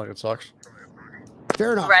 Doesn't sound like it sucks.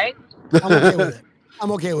 Fair enough. Right?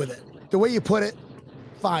 I'm okay with it. The way you put it,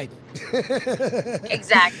 fine.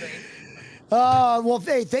 Exactly. Well,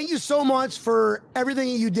 hey, thank you so much for everything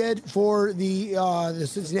you did for the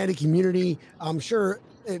Cincinnati community. I'm sure,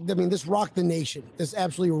 this rocked the nation. This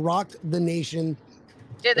absolutely rocked the nation.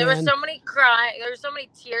 Dude, there was so many crying. There were so many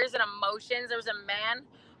tears and emotions. There was a man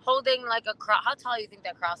holding a cross. How tall do you think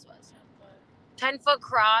that cross was? 10-foot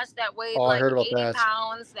cross that weighed 80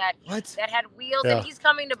 pounds. That had wheels, and he's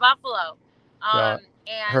coming to Buffalo.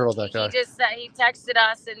 And heard about that guy. He just said, he texted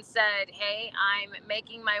us and said, hey, I'm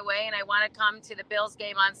making my way and I want to come to the Bills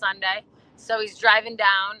game on Sunday. So he's driving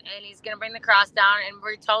down and he's going to bring the cross down. And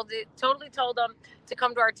we totally told him to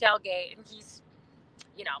come to our tailgate. And he's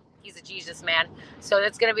a Jesus man. So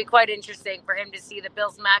it's going to be quite interesting for him to see the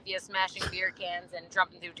Bills Mafia smashing beer cans and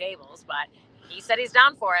jumping through tables. But he said he's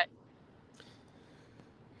down for it.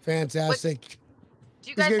 Fantastic. Do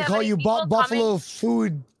you guys he's going to call you Buffalo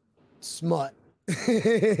food smut.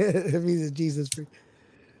 If he's a Jesus freak.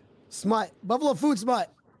 Smut. Buffalo food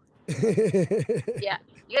smut. Yeah.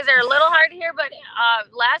 You guys are a little hard to hear, but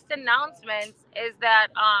last announcements is that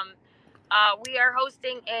we are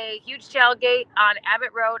hosting a huge tailgate on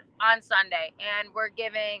Abbott Road on Sunday, and we're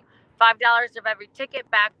giving $5 of every ticket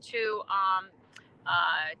back to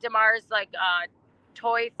DeMar's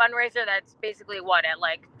toy fundraiser that's basically at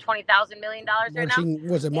like $20,000 million right now.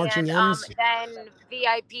 Was it Marching Ends? Then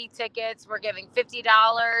VIP tickets, we're giving $50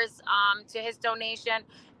 to his donation,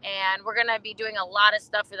 and we're gonna be doing a lot of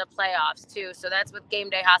stuff for the playoffs too. So that's with Game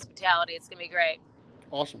Day Hospitality. It's gonna be great.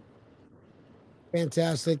 Awesome.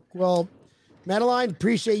 Fantastic. Well, Madeline,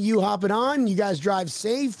 appreciate you hopping on. You guys drive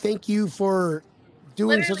safe. Thank you for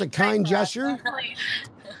doing such a kind gesture.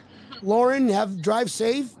 Lauren, drive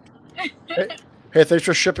safe. Hey, thanks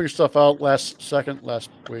for shipping stuff out last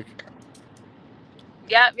week.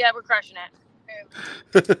 Yeah, we're crushing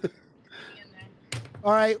it.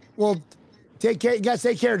 All right. Well, take care. You guys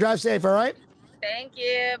take care. Drive safe. All right. Thank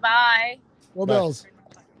you. Bye. Well, Bills.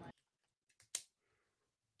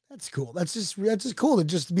 That's cool. That's just cool to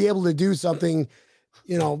just be able to do something,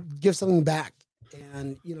 give something back.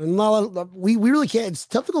 And, we really can't. It's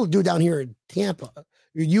difficult to do down here in Tampa.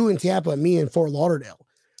 You in Tampa, me in Fort Lauderdale.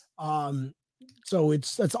 So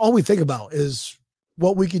that's all we think about is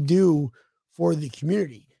what we could do for the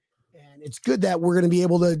community. And it's good that we're going to be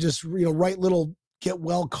able to just, write little get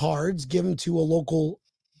well cards, give them to a local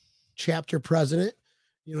chapter president,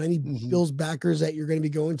 any Bills backers that you're going to be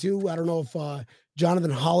going to. I don't know if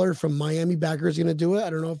Jonathan Holler from Miami backer is going to do it. I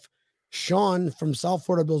don't know if Sean from South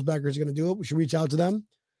Florida Bills backer is going to do it. We should reach out to them.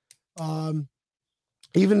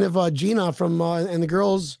 Even if Gina from and the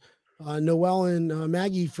girls, Noelle and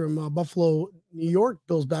Maggie from Buffalo, New York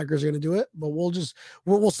Bills backers are going to do it, but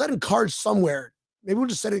we'll send in cards somewhere. Maybe we'll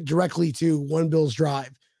just send it directly to One Bills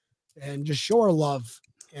Drive and just show our love.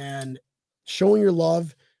 And showing your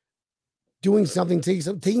love, doing something,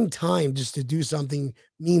 taking time just to do something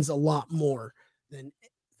means a lot more than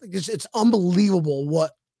it's unbelievable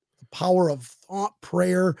what the power of thought,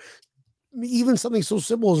 prayer, even something so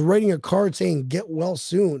simple as writing a card saying "Get well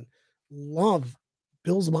soon." Love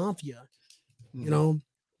Bills Mafia.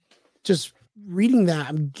 Just reading that,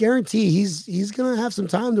 I guarantee he's gonna have some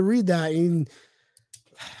time to read that. And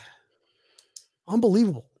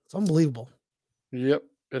unbelievable. It's unbelievable. Yep,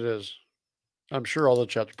 it is. I'm sure all the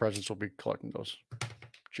chapter presidents will be collecting those.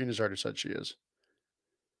 Gina's already said she is.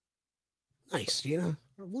 Nice, Gina.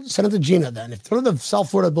 We'll just send it to Gina then. If one of the South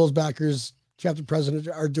Florida Bills backers, chapter presidents,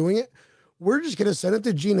 are doing it, we're just going to send it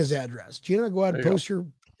to Gina's address. Gina, go ahead and post your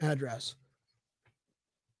address.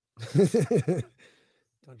 Don't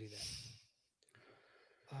do that.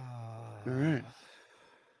 All right.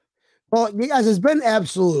 Well, you guys, it's been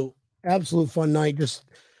absolute fun night.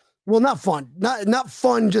 Not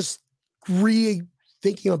fun. Just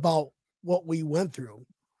thinking about what we went through.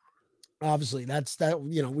 Obviously,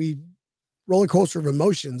 we roller coaster of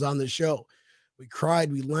emotions on the show. We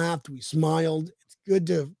cried, we laughed, we smiled. It's good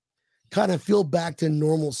to kind of feel back to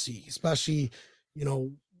normalcy, especially,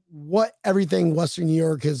 what everything Western New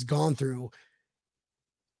York has gone through.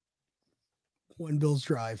 One Bills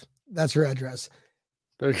Drive. That's her address.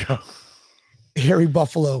 There you go. Harry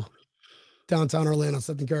Buffalo, downtown Orlando,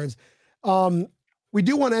 something cards. We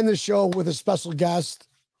do want to end the show with a special guest.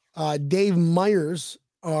 Dave Myers,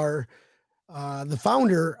 the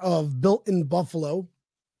founder of Built in Buffalo,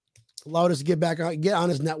 allowed us to get on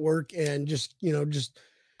his network and just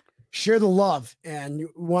share the love. And you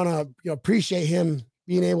want to appreciate him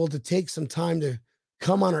being able to take some time to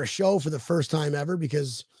come on our show for the first time ever,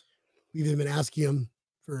 because we've been asking him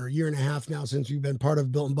for a year and a half now since we've been part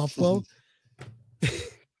of Built in Buffalo.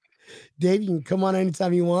 Dave, you can come on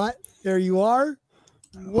anytime you want. There you are.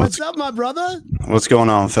 What's up, my brother? What's going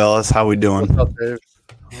on, fellas? How we doing? What's up, Dave?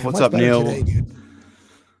 What's up, Neil? Today,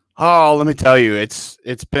 oh, let me tell you,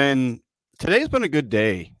 today's been a good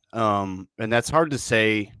day. And that's hard to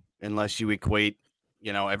say unless you equate,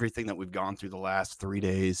 everything that we've gone through the last 3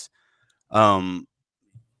 days.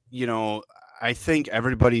 I think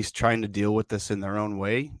everybody's trying to deal with this in their own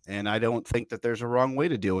way, and I don't think that there's a wrong way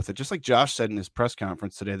to deal with it. Just like Josh said in his press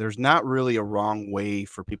conference today, there's not really a wrong way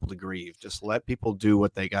for people to grieve. Just let people do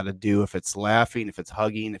what they got to do. If it's laughing, if it's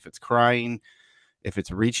hugging, if it's crying, if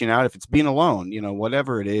it's reaching out, if it's being alone,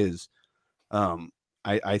 whatever it is.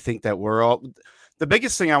 I think that we're all – the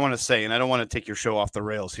biggest thing I want to say, and I don't want to take your show off the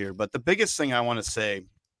rails here, but the biggest thing I want to say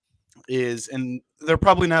is, and they're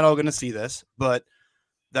probably not all going to see this, but –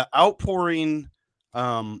 the outpouring,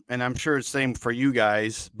 and I'm sure it's the same for you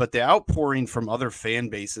guys, but the outpouring from other fan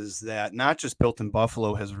bases that not just Built in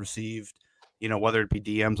Buffalo has received, whether it be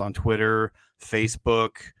DMs on Twitter,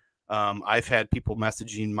 Facebook. I've had people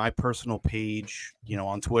messaging my personal page,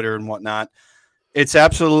 on Twitter and whatnot. It's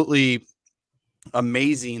absolutely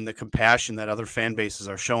amazing the compassion that other fan bases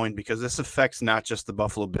are showing, because this affects not just the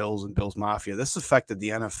Buffalo Bills and Bills Mafia. This affected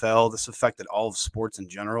the NFL. This affected all of sports in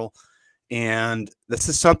general. And this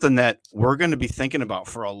is something that we're going to be thinking about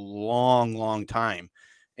for a long, long time.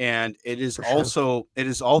 And it is also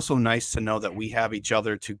nice to know that we have each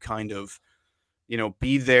other to kind of,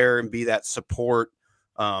 be there and be that support.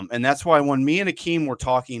 And that's why when me and Akeem were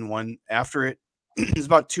talking after it, it was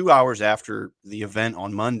about 2 hours after the event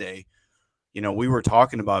on Monday, we were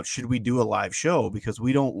talking about, should we do a live show? Because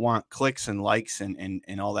we don't want clicks and likes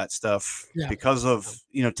and all that stuff because of,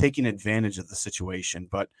 taking advantage of the situation.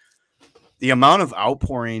 But the amount of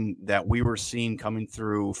outpouring that we were seeing coming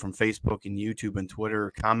through from Facebook and YouTube and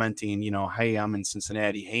Twitter, commenting, hey, I'm in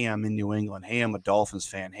Cincinnati. Hey, I'm in New England. Hey, I'm a Dolphins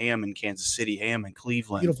fan. Hey, I'm in Kansas City. Hey, I'm in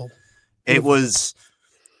Cleveland. Beautiful. It's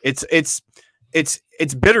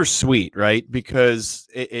bittersweet, right? Because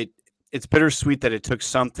it's bittersweet that it took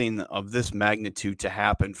something of this magnitude to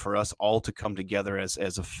happen for us all to come together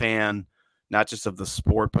as a fan, not just of the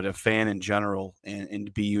sport, but a fan in general, and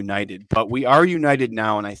to be united. But we are united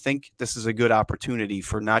now, and I think this is a good opportunity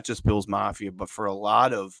for not just Bills Mafia, but for a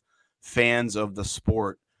lot of fans of the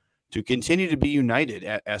sport to continue to be united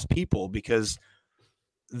as people, because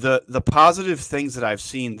the positive things that I've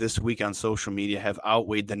seen this week on social media have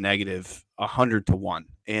outweighed the negative 100-1.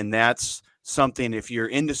 And that's something, if you're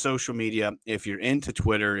into social media, if you're into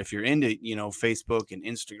Twitter, if you're into, Facebook and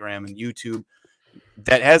Instagram and YouTube,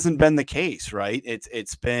 that hasn't been the case, right?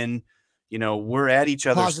 It's been, we're at each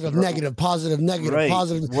other's positive, negative, right.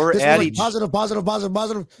 positive. We're at each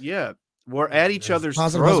positive. Yeah. We're at each other's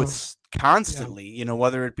throats constantly,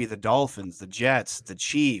 whether it be the Dolphins, the Jets, the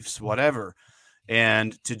Chiefs, whatever.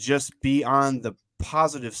 And to just be on the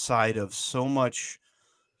positive side of so much,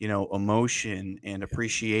 emotion and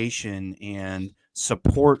appreciation and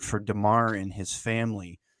support for Damar and his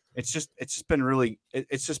family. It's just been a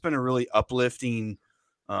really uplifting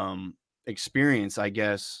experience, I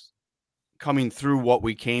guess, coming through what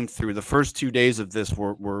we came through. The first 2 days of this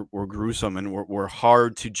were gruesome and were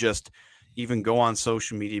hard to just even go on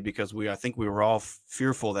social media, because I think we were all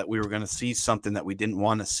fearful that we were going to see something that we didn't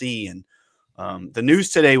want to see. And the news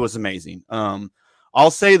today was amazing. I'll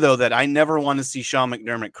say, though, that I never want to see Sean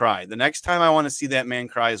McDermott cry. The next time I want to see that man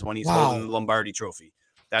cry is when he's holding the Lombardi trophy.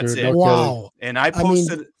 That's it. Wow. And I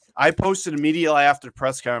posted immediately after the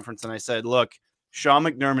press conference, and I said, look, Sean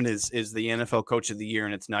McDermott is the NFL Coach of the Year,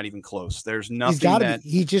 and it's not even close. There's nothing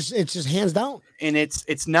it's just hands down. And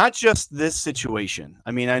it's not just this situation.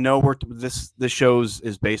 I mean, I know this show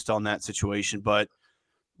is based on that situation, but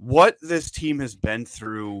what this team has been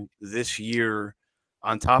through this year,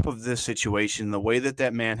 on top of this situation, the way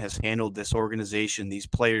that man has handled this organization, these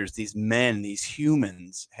players, these men, these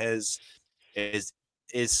humans, is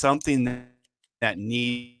something that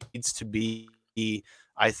needs to be,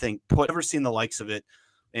 I think, I've never seen the likes of it.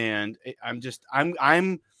 And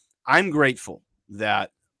I'm grateful that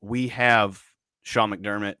we have Sean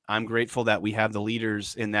McDermott. I'm grateful that we have the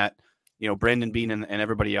leaders in that, Brandon Beane and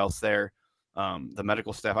everybody else there, the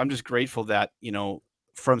medical staff. I'm just grateful that,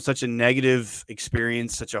 from such a negative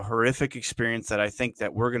experience, such a horrific experience that I think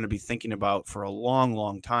that we're going to be thinking about for a long,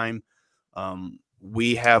 long time,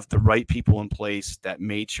 we have the right people in place that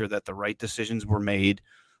made sure that the right decisions were made.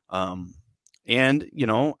 And,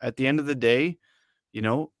 at the end of the day,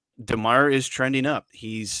 Damar is trending up.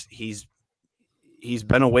 He's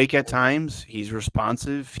been awake at times. He's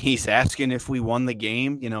responsive. He's asking if we won the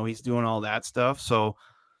game. He's doing all that stuff. So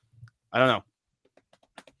I don't know.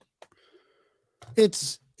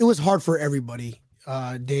 It was hard for everybody,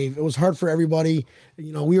 Dave. It was hard for everybody.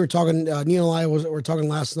 We were talking, Neil and I were talking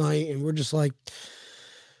last night, and we're just like,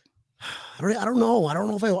 I don't know. I don't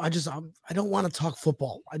know if I don't want to talk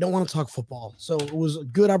football. I don't want to talk football. So it was a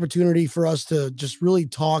good opportunity for us to just really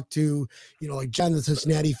talk to, like John, the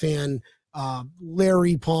Cincinnati fan,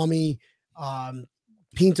 Larry Palmy,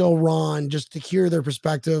 Pinto, Ron, just to hear their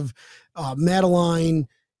perspective, Madeline,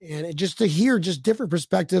 and just to hear just different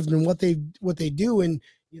perspectives and what they do. And,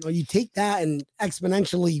 you take that and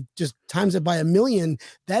exponentially just times it by 1 million.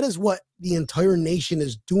 That is what the entire nation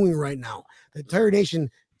is doing right now. The entire nation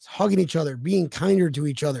is hugging each other, being kinder to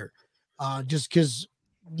each other, just because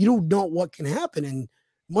you don't know what can happen. And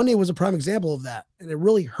Monday was a prime example of that. And it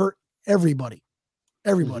really hurt everybody.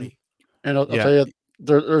 Everybody. And I'll tell you,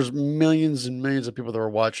 there's millions and millions of people that were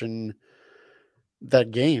watching that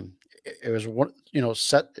game. It was one, it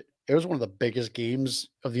was one of the biggest games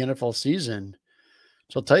of the NFL season.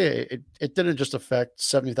 So I'll tell you, it didn't just affect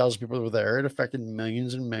 70,000 people that were there. It affected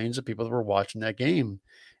millions and millions of people that were watching that game.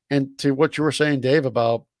 And to what you were saying, Dave,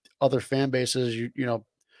 about other fan bases,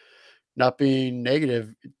 not being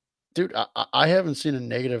negative, dude, I haven't seen a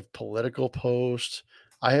negative political post.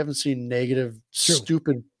 I haven't seen negative,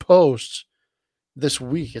 stupid posts this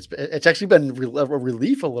week. It's actually been a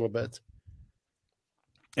relief a little bit.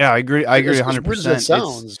 Yeah, I agree. I agree As 100%. weird as that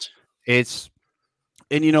sounds. It's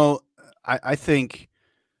and you know, I think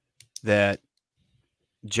that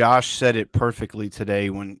Josh said it perfectly today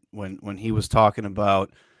when he was talking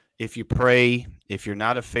about if you pray, if you're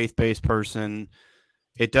not a faith-based person,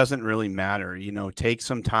 it doesn't really matter. You know, take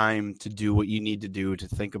some time to do what you need to do to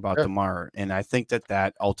think about Yeah. DeMar. And I think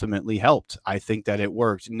that ultimately helped. I think that it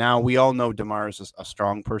worked. Now, we all know DeMar is a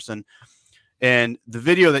strong person. And the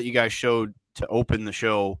video that you guys showed to open the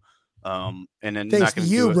show, and then Thanks to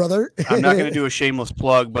you, brother. I'm not going to do a shameless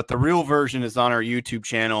plug, but the real version is on our YouTube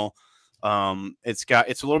channel. It's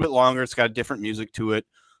a little bit longer. It's got different music to it.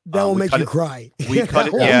 That will make you cry. We cut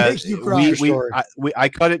it. That Yeah, makes you cry. I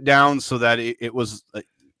cut it down so that it was,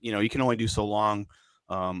 you know, you can only do so long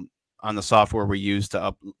on the software we use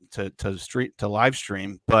to live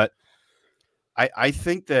stream. But I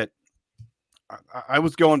think that I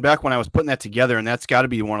was going back when I was putting that together, and that's got to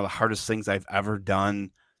be one of the hardest things I've ever done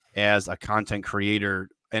as a content creator.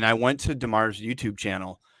 And I went to DeMar's YouTube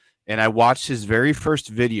channel and I watched his very first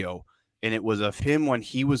video, and it was of him when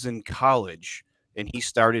he was in college. And he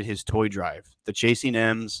started his toy drive, the Chasing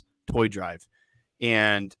M's toy drive.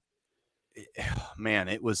 And man,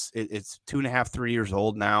 it's 2.5, 3 years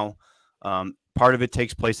old now. Part of it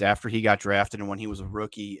takes place after he got drafted and when he was a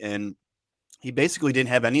rookie. And he basically didn't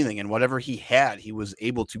have anything. And whatever he had, he was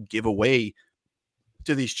able to give away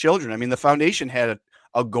to these children. I mean, the foundation had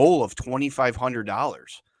a goal of $2,500.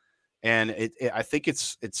 And I think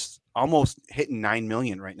it's almost hitting 9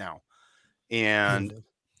 million right now. And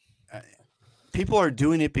people are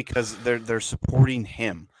doing it because they're supporting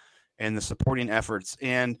him and the supporting efforts.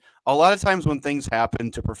 And a lot of times when things happen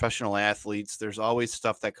to professional athletes, there's always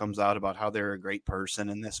stuff that comes out about how they're a great person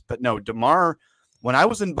and this. But no, DeMar, when I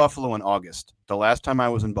was in Buffalo in August, the last time I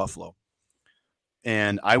was in Buffalo,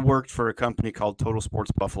 and I worked for a company called Total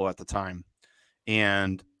Sports Buffalo at the time,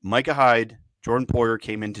 and Micah Hyde, Jordan Poyer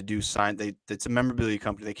came in to it's a memorabilia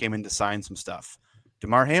company. They came in to sign some stuff.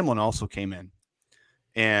 Damar Hamlin also came in.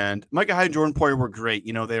 And Micah Hyde and Jordan Poyer were great.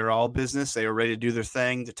 You know, they were all business. They were ready to do their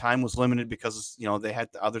thing. The time was limited because, you know, they had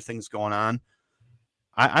other things going on.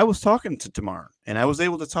 I was talking to Damar, and I was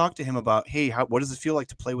able to talk to him about, hey, what does it feel like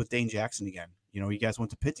to play with Dane Jackson again? You know, you guys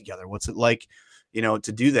went to Pitt together. What's it like, you know,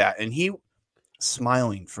 to do that? And he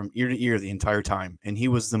smiling from ear to ear the entire time. And he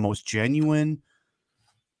was the most genuine,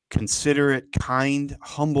 considerate, kind,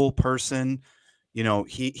 humble person. You know,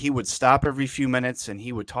 he would stop every few minutes and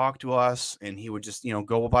he would talk to us and he would just, you know,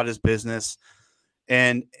 go about his business.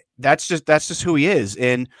 And that's just who he is.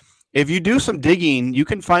 And if you do some digging, you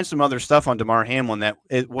can find some other stuff on Damar Hamlin that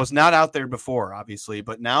it was not out there before, obviously,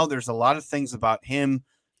 but now there's a lot of things about him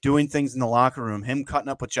doing things in the locker room, him cutting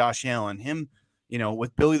up with Josh Allen, him, you know,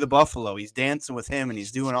 with Billy the Buffalo, he's dancing with him and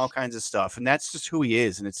he's doing all kinds of stuff. And that's just who he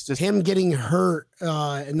is. And it's just him getting hurt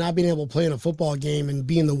and not being able to play in a football game and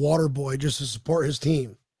being the water boy just to support his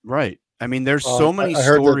team. Right. I mean, there's so many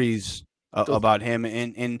stories about him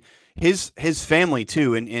and his family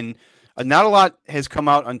too. And not a lot has come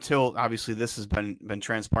out until obviously this has been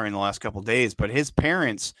transpiring the last couple of days, but his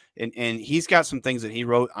parents and he's got some things that he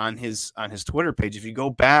wrote on his Twitter page. If you go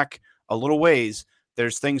back a little ways,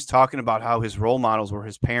 there's things talking about how his role models were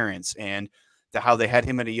his parents and how they had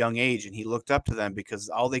him at a young age and he looked up to them because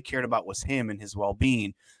all they cared about was him and his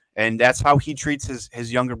well-being. And that's how he treats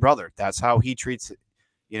his younger brother. That's how he treats,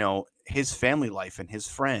 you know, his family life and his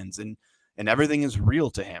friends and everything is real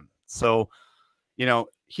to him. So, you know,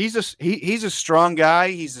 he's a strong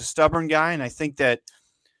guy. He's a stubborn guy. And I think that,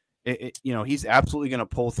 you know, he's absolutely going to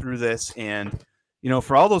pull through this. And, you know,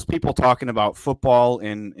 for all those people talking about football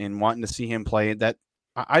and wanting to see him play, that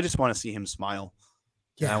I just want to see him smile.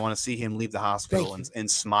 Yeah. And I want to see him leave the hospital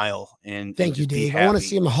and smile. And thank you, Dave. I want to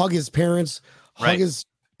see him hug his parents, hug his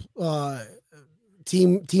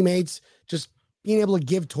teammates, just being able to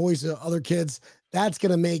give toys to other kids. That's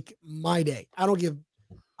going to make my day. I'm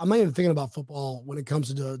not even thinking about football when it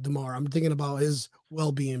comes to DeMar. I'm thinking about his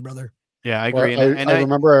well-being, brother. Yeah, I agree. Well, I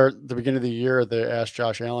remember at the beginning of the year, they asked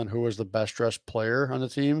Josh Allen who was the best dressed player on the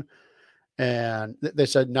team. And they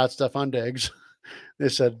said not Stephon Diggs. They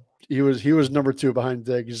said he was number 2 behind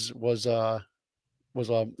Diggs was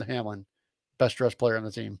Hamlin, best dressed player on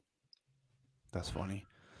the team. That's funny.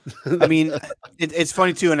 I mean, it's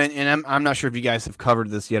funny too, and I'm not sure if you guys have covered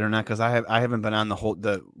this yet or not because I haven't been on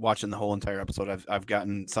watching the whole entire episode. I've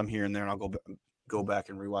gotten some here and there, and I'll go back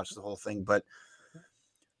and rewatch the whole thing. But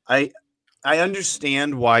I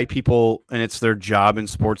understand why people, and it's their job in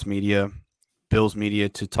sports media, Bills media,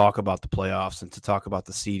 to talk about the playoffs and to talk about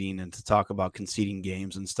the seeding and to talk about conceding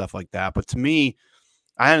games and stuff like that. But to me,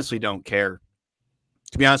 I honestly don't care.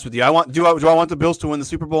 To be honest with you, do I want the Bills to win the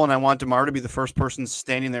Super Bowl, and I want DeMar to be the first person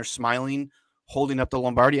standing there smiling, holding up the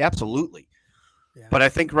Lombardi? Absolutely. Yeah. But I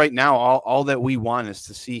think right now, all that we want is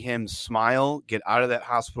to see him smile, get out of that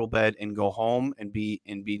hospital bed, and go home and be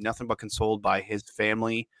nothing but consoled by his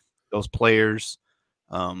family, those players,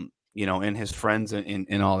 and his friends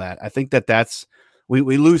and all that. I think that's we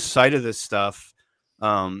lose sight of this stuff.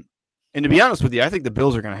 And to be honest with you, I think the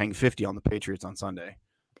Bills are going to hang 50 on the Patriots on Sunday.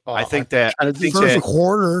 I think that the first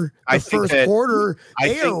quarter,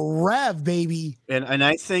 they are rev, baby. And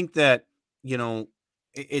I think that,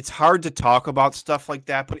 it's hard to talk about stuff like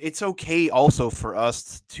that, but it's okay also for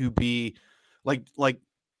us to be like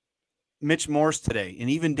Mitch Morse today and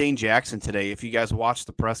even Dane Jackson today. If you guys watch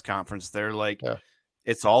the press conference, they're like,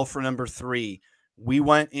 It's all for number 3. We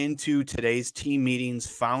went into today's team meetings,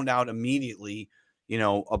 found out immediately,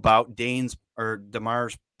 about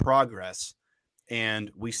DeMar's progress.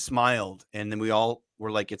 And we smiled, and then we all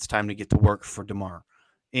were like, it's time to get to work for DeMar.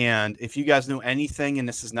 And if you guys know anything, and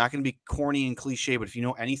this is not going to be corny and cliche, but if you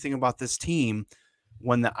know anything about this team,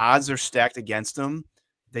 when the odds are stacked against them,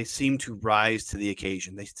 they seem to rise to the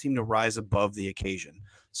occasion. They seem to rise above the occasion.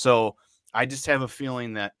 So I just have a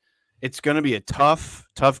feeling that it's going to be a tough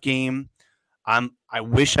game. I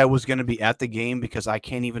wish I was going to be at the game because I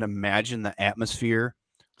can't even imagine the atmosphere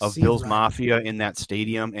of Bills Mafia in that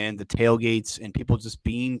stadium and the tailgates and people just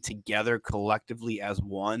being together collectively as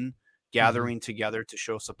one, gathering together to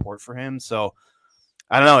show support for him. So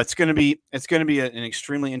I don't know. It's going to be an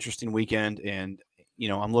extremely interesting weekend. And,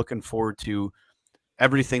 I'm looking forward to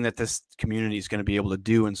everything that this community is going to be able to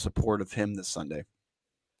do in support of him this Sunday.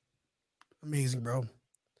 Amazing, bro.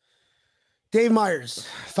 Dave Myers,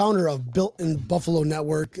 founder of Built in Buffalo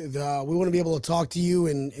Network. We want to be able to talk to you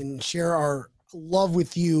and share our love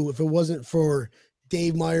with you. If it wasn't for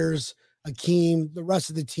Dave Myers, Akeem, the rest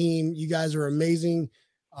of the team, you guys are amazing.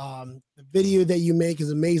 The video that you make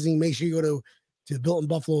is amazing. Make sure you go to the Built in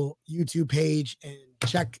Buffalo YouTube page and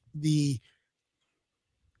check the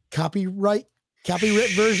copyright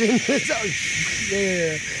version.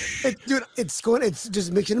 It's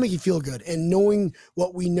just going to make you feel good. And knowing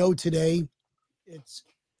what we know today, it's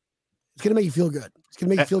going to make you feel good. It's going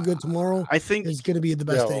to make you feel good tomorrow. I think it's going to be the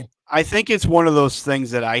best day. I think it's one of those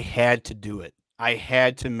things that I had to do it. I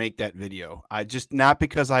had to make that video. I just, not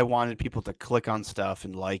because I wanted people to click on stuff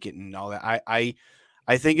and like it and all that. I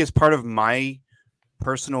think it's part of my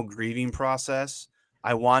personal grieving process.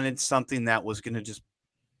 I wanted something that was going to just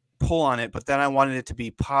pull on it, but then I wanted it to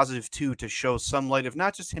be positive too, to show some light of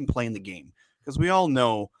not just him playing the game, because we all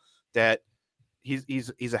know that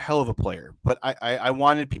he's a hell of a player, but I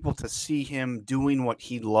wanted people to see him doing what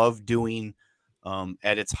he loved doing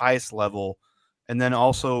at its highest level, and then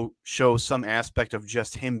also show some aspect of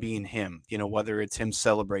just him being him, whether it's him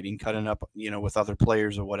celebrating, cutting up, with other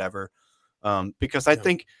players or whatever. Because I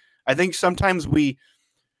think sometimes we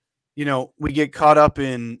get caught up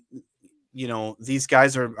in, these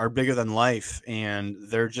guys are bigger than life and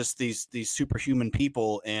they're just these superhuman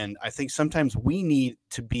people. And I think sometimes we need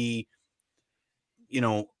to be,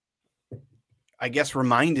 I guess,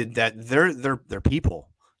 reminded that they're people,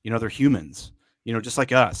 they're humans, just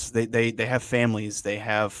like us. They have families, they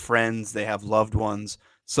have friends, they have loved ones.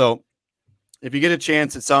 So if you get a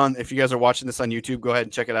chance, it's on. If you guys are watching this on YouTube, go ahead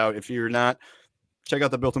and check it out. If you're not, check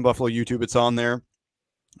out the Built in Buffalo YouTube. It's on there.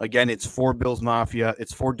 Again, it's for Bills Mafia.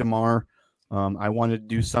 It's for DeMar. I wanted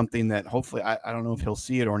to do something that hopefully, I don't know if he'll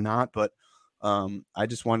see it or not, but I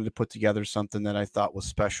just wanted to put together something that I thought was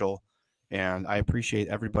special. And I appreciate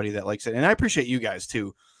everybody that likes it. And I appreciate you guys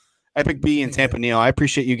too. Epic B and Tampa Neal, I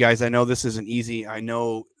appreciate you guys. I know this isn't easy. I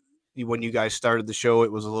know when you guys started the show,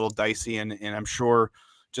 it was a little dicey. And I'm sure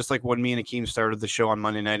just like when me and Akeem started the show on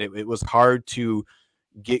Monday night, it was hard to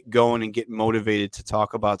get going and get motivated to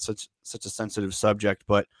talk about such a sensitive subject.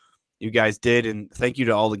 But you guys did. And thank you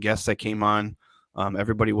to all the guests that came on.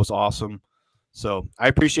 Everybody was awesome. So I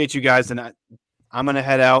appreciate you guys. And I'm going to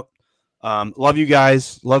head out. Love you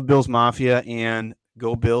guys. Love Bills Mafia, and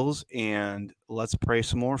go Bills. And let's pray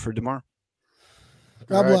some more for DeMar.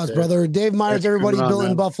 God bless, Dave. Brother. Dave Myers, everybody, Bill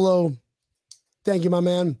in Buffalo. Thank you, my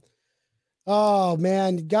man. Oh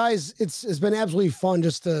man, guys, it's been absolutely fun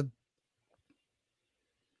just to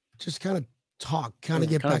kind of talk, kind of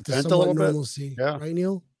get back to somewhat normalcy. Yeah. Right,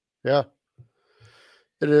 Neil? Yeah,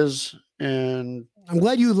 it is. And I'm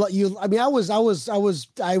glad I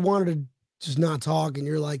wanted to just not talk, and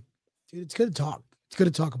you're like, dude, it's good to talk. It's good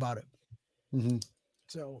to talk about it. Mm-hmm.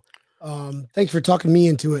 So, thanks for talking me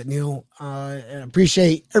into it, Neil. And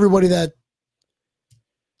appreciate everybody that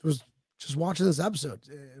was just watching this episode.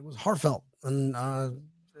 It was heartfelt and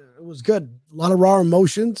it was good. A lot of raw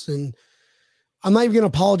emotions, and I'm not even going to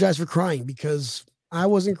apologize for crying because I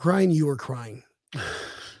wasn't crying. You were crying.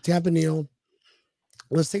 Tampa Neal,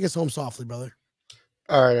 let's take us home softly, brother.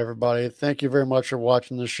 All right, everybody. Thank you very much for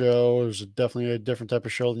watching the show. It was definitely a different type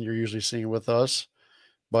of show than you're usually seeing with us,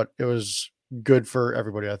 but it was good for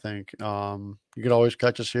everybody, I think. You can always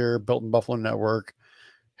catch us here. Built in Buffalo Network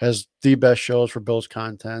has the best shows for Bills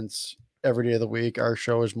contents every day of the week. Our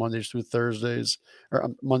show is Mondays through Thursdays, or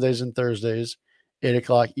Mondays and Thursdays, 8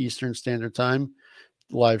 o'clock Eastern Standard Time.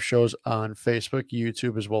 Live shows on Facebook,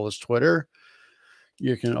 YouTube, as well as Twitter.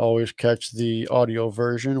 You can always catch the audio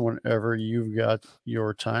version whenever you've got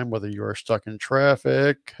your time, whether you're stuck in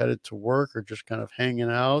traffic, headed to work, or just kind of hanging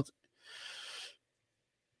out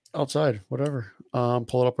outside, whatever.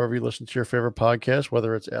 Pull it up wherever you listen to your favorite podcast,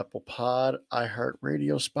 whether it's Apple Pod,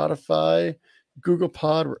 iHeartRadio, Spotify, Google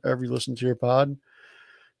Pod, wherever you listen to your pod.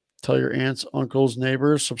 Tell your aunts, uncles,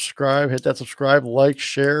 neighbors, subscribe, hit that subscribe, like,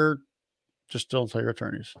 share. Just don't tell your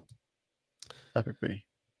attorneys. Epic B.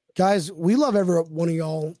 Guys, we love every one of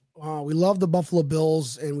y'all. We love the Buffalo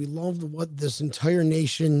Bills, and we love what this entire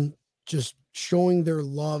nation just showing their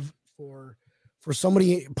love for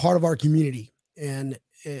somebody part of our community. And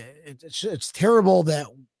it's terrible that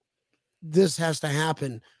this has to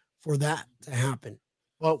happen for that to happen.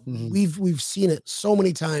 Well, we've seen it so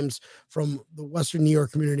many times from the Western New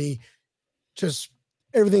York community. Just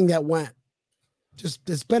everything that went. Just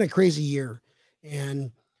it's been a crazy year,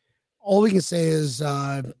 and all we can say is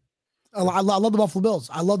I love the Buffalo Bills.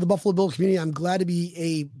 I love the Buffalo Bills community. I'm glad to be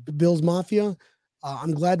a Bills Mafia.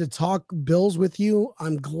 I'm glad to talk Bills with you.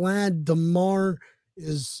 I'm glad DeMar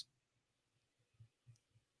is,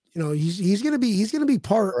 he's going to be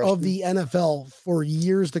part of the NFL for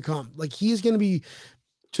years to come. Like, he's going to be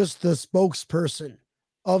just the spokesperson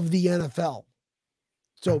of the NFL.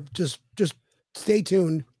 So just stay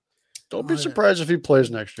tuned. Don't be surprised if he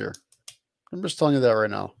plays next year. I'm just telling you that right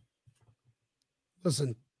now.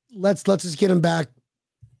 Listen, let's just get him back.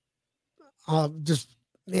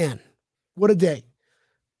 Man, what a day.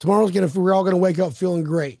 We're all gonna wake up feeling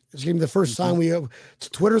great. It's gonna be the first time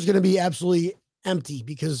Twitter's gonna be absolutely empty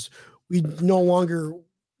because we no longer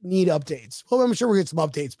need updates. Well, I'm sure we'll get some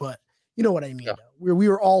updates, but you know what I mean. Yeah. We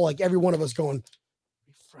were all like, every one of us going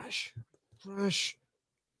fresh.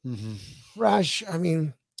 I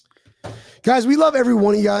mean, guys, we love every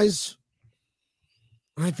one of you guys.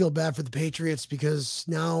 I feel bad for the Patriots because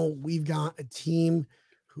now we've got a team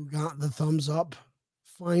who got the thumbs up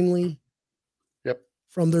finally. Yep.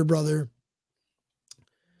 From their brother.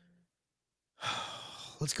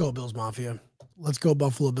 Let's go, Bills Mafia. Let's go,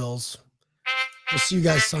 Buffalo Bills. We'll see you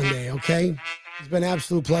guys Sunday, okay? It's been an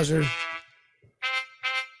absolute pleasure.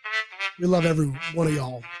 We love every one of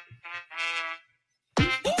y'all.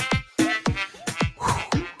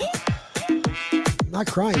 I'm not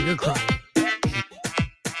crying, you're crying.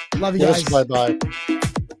 Love you guys. Bye-bye.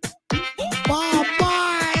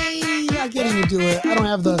 Bye-bye. I can't even do it. I don't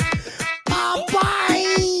have the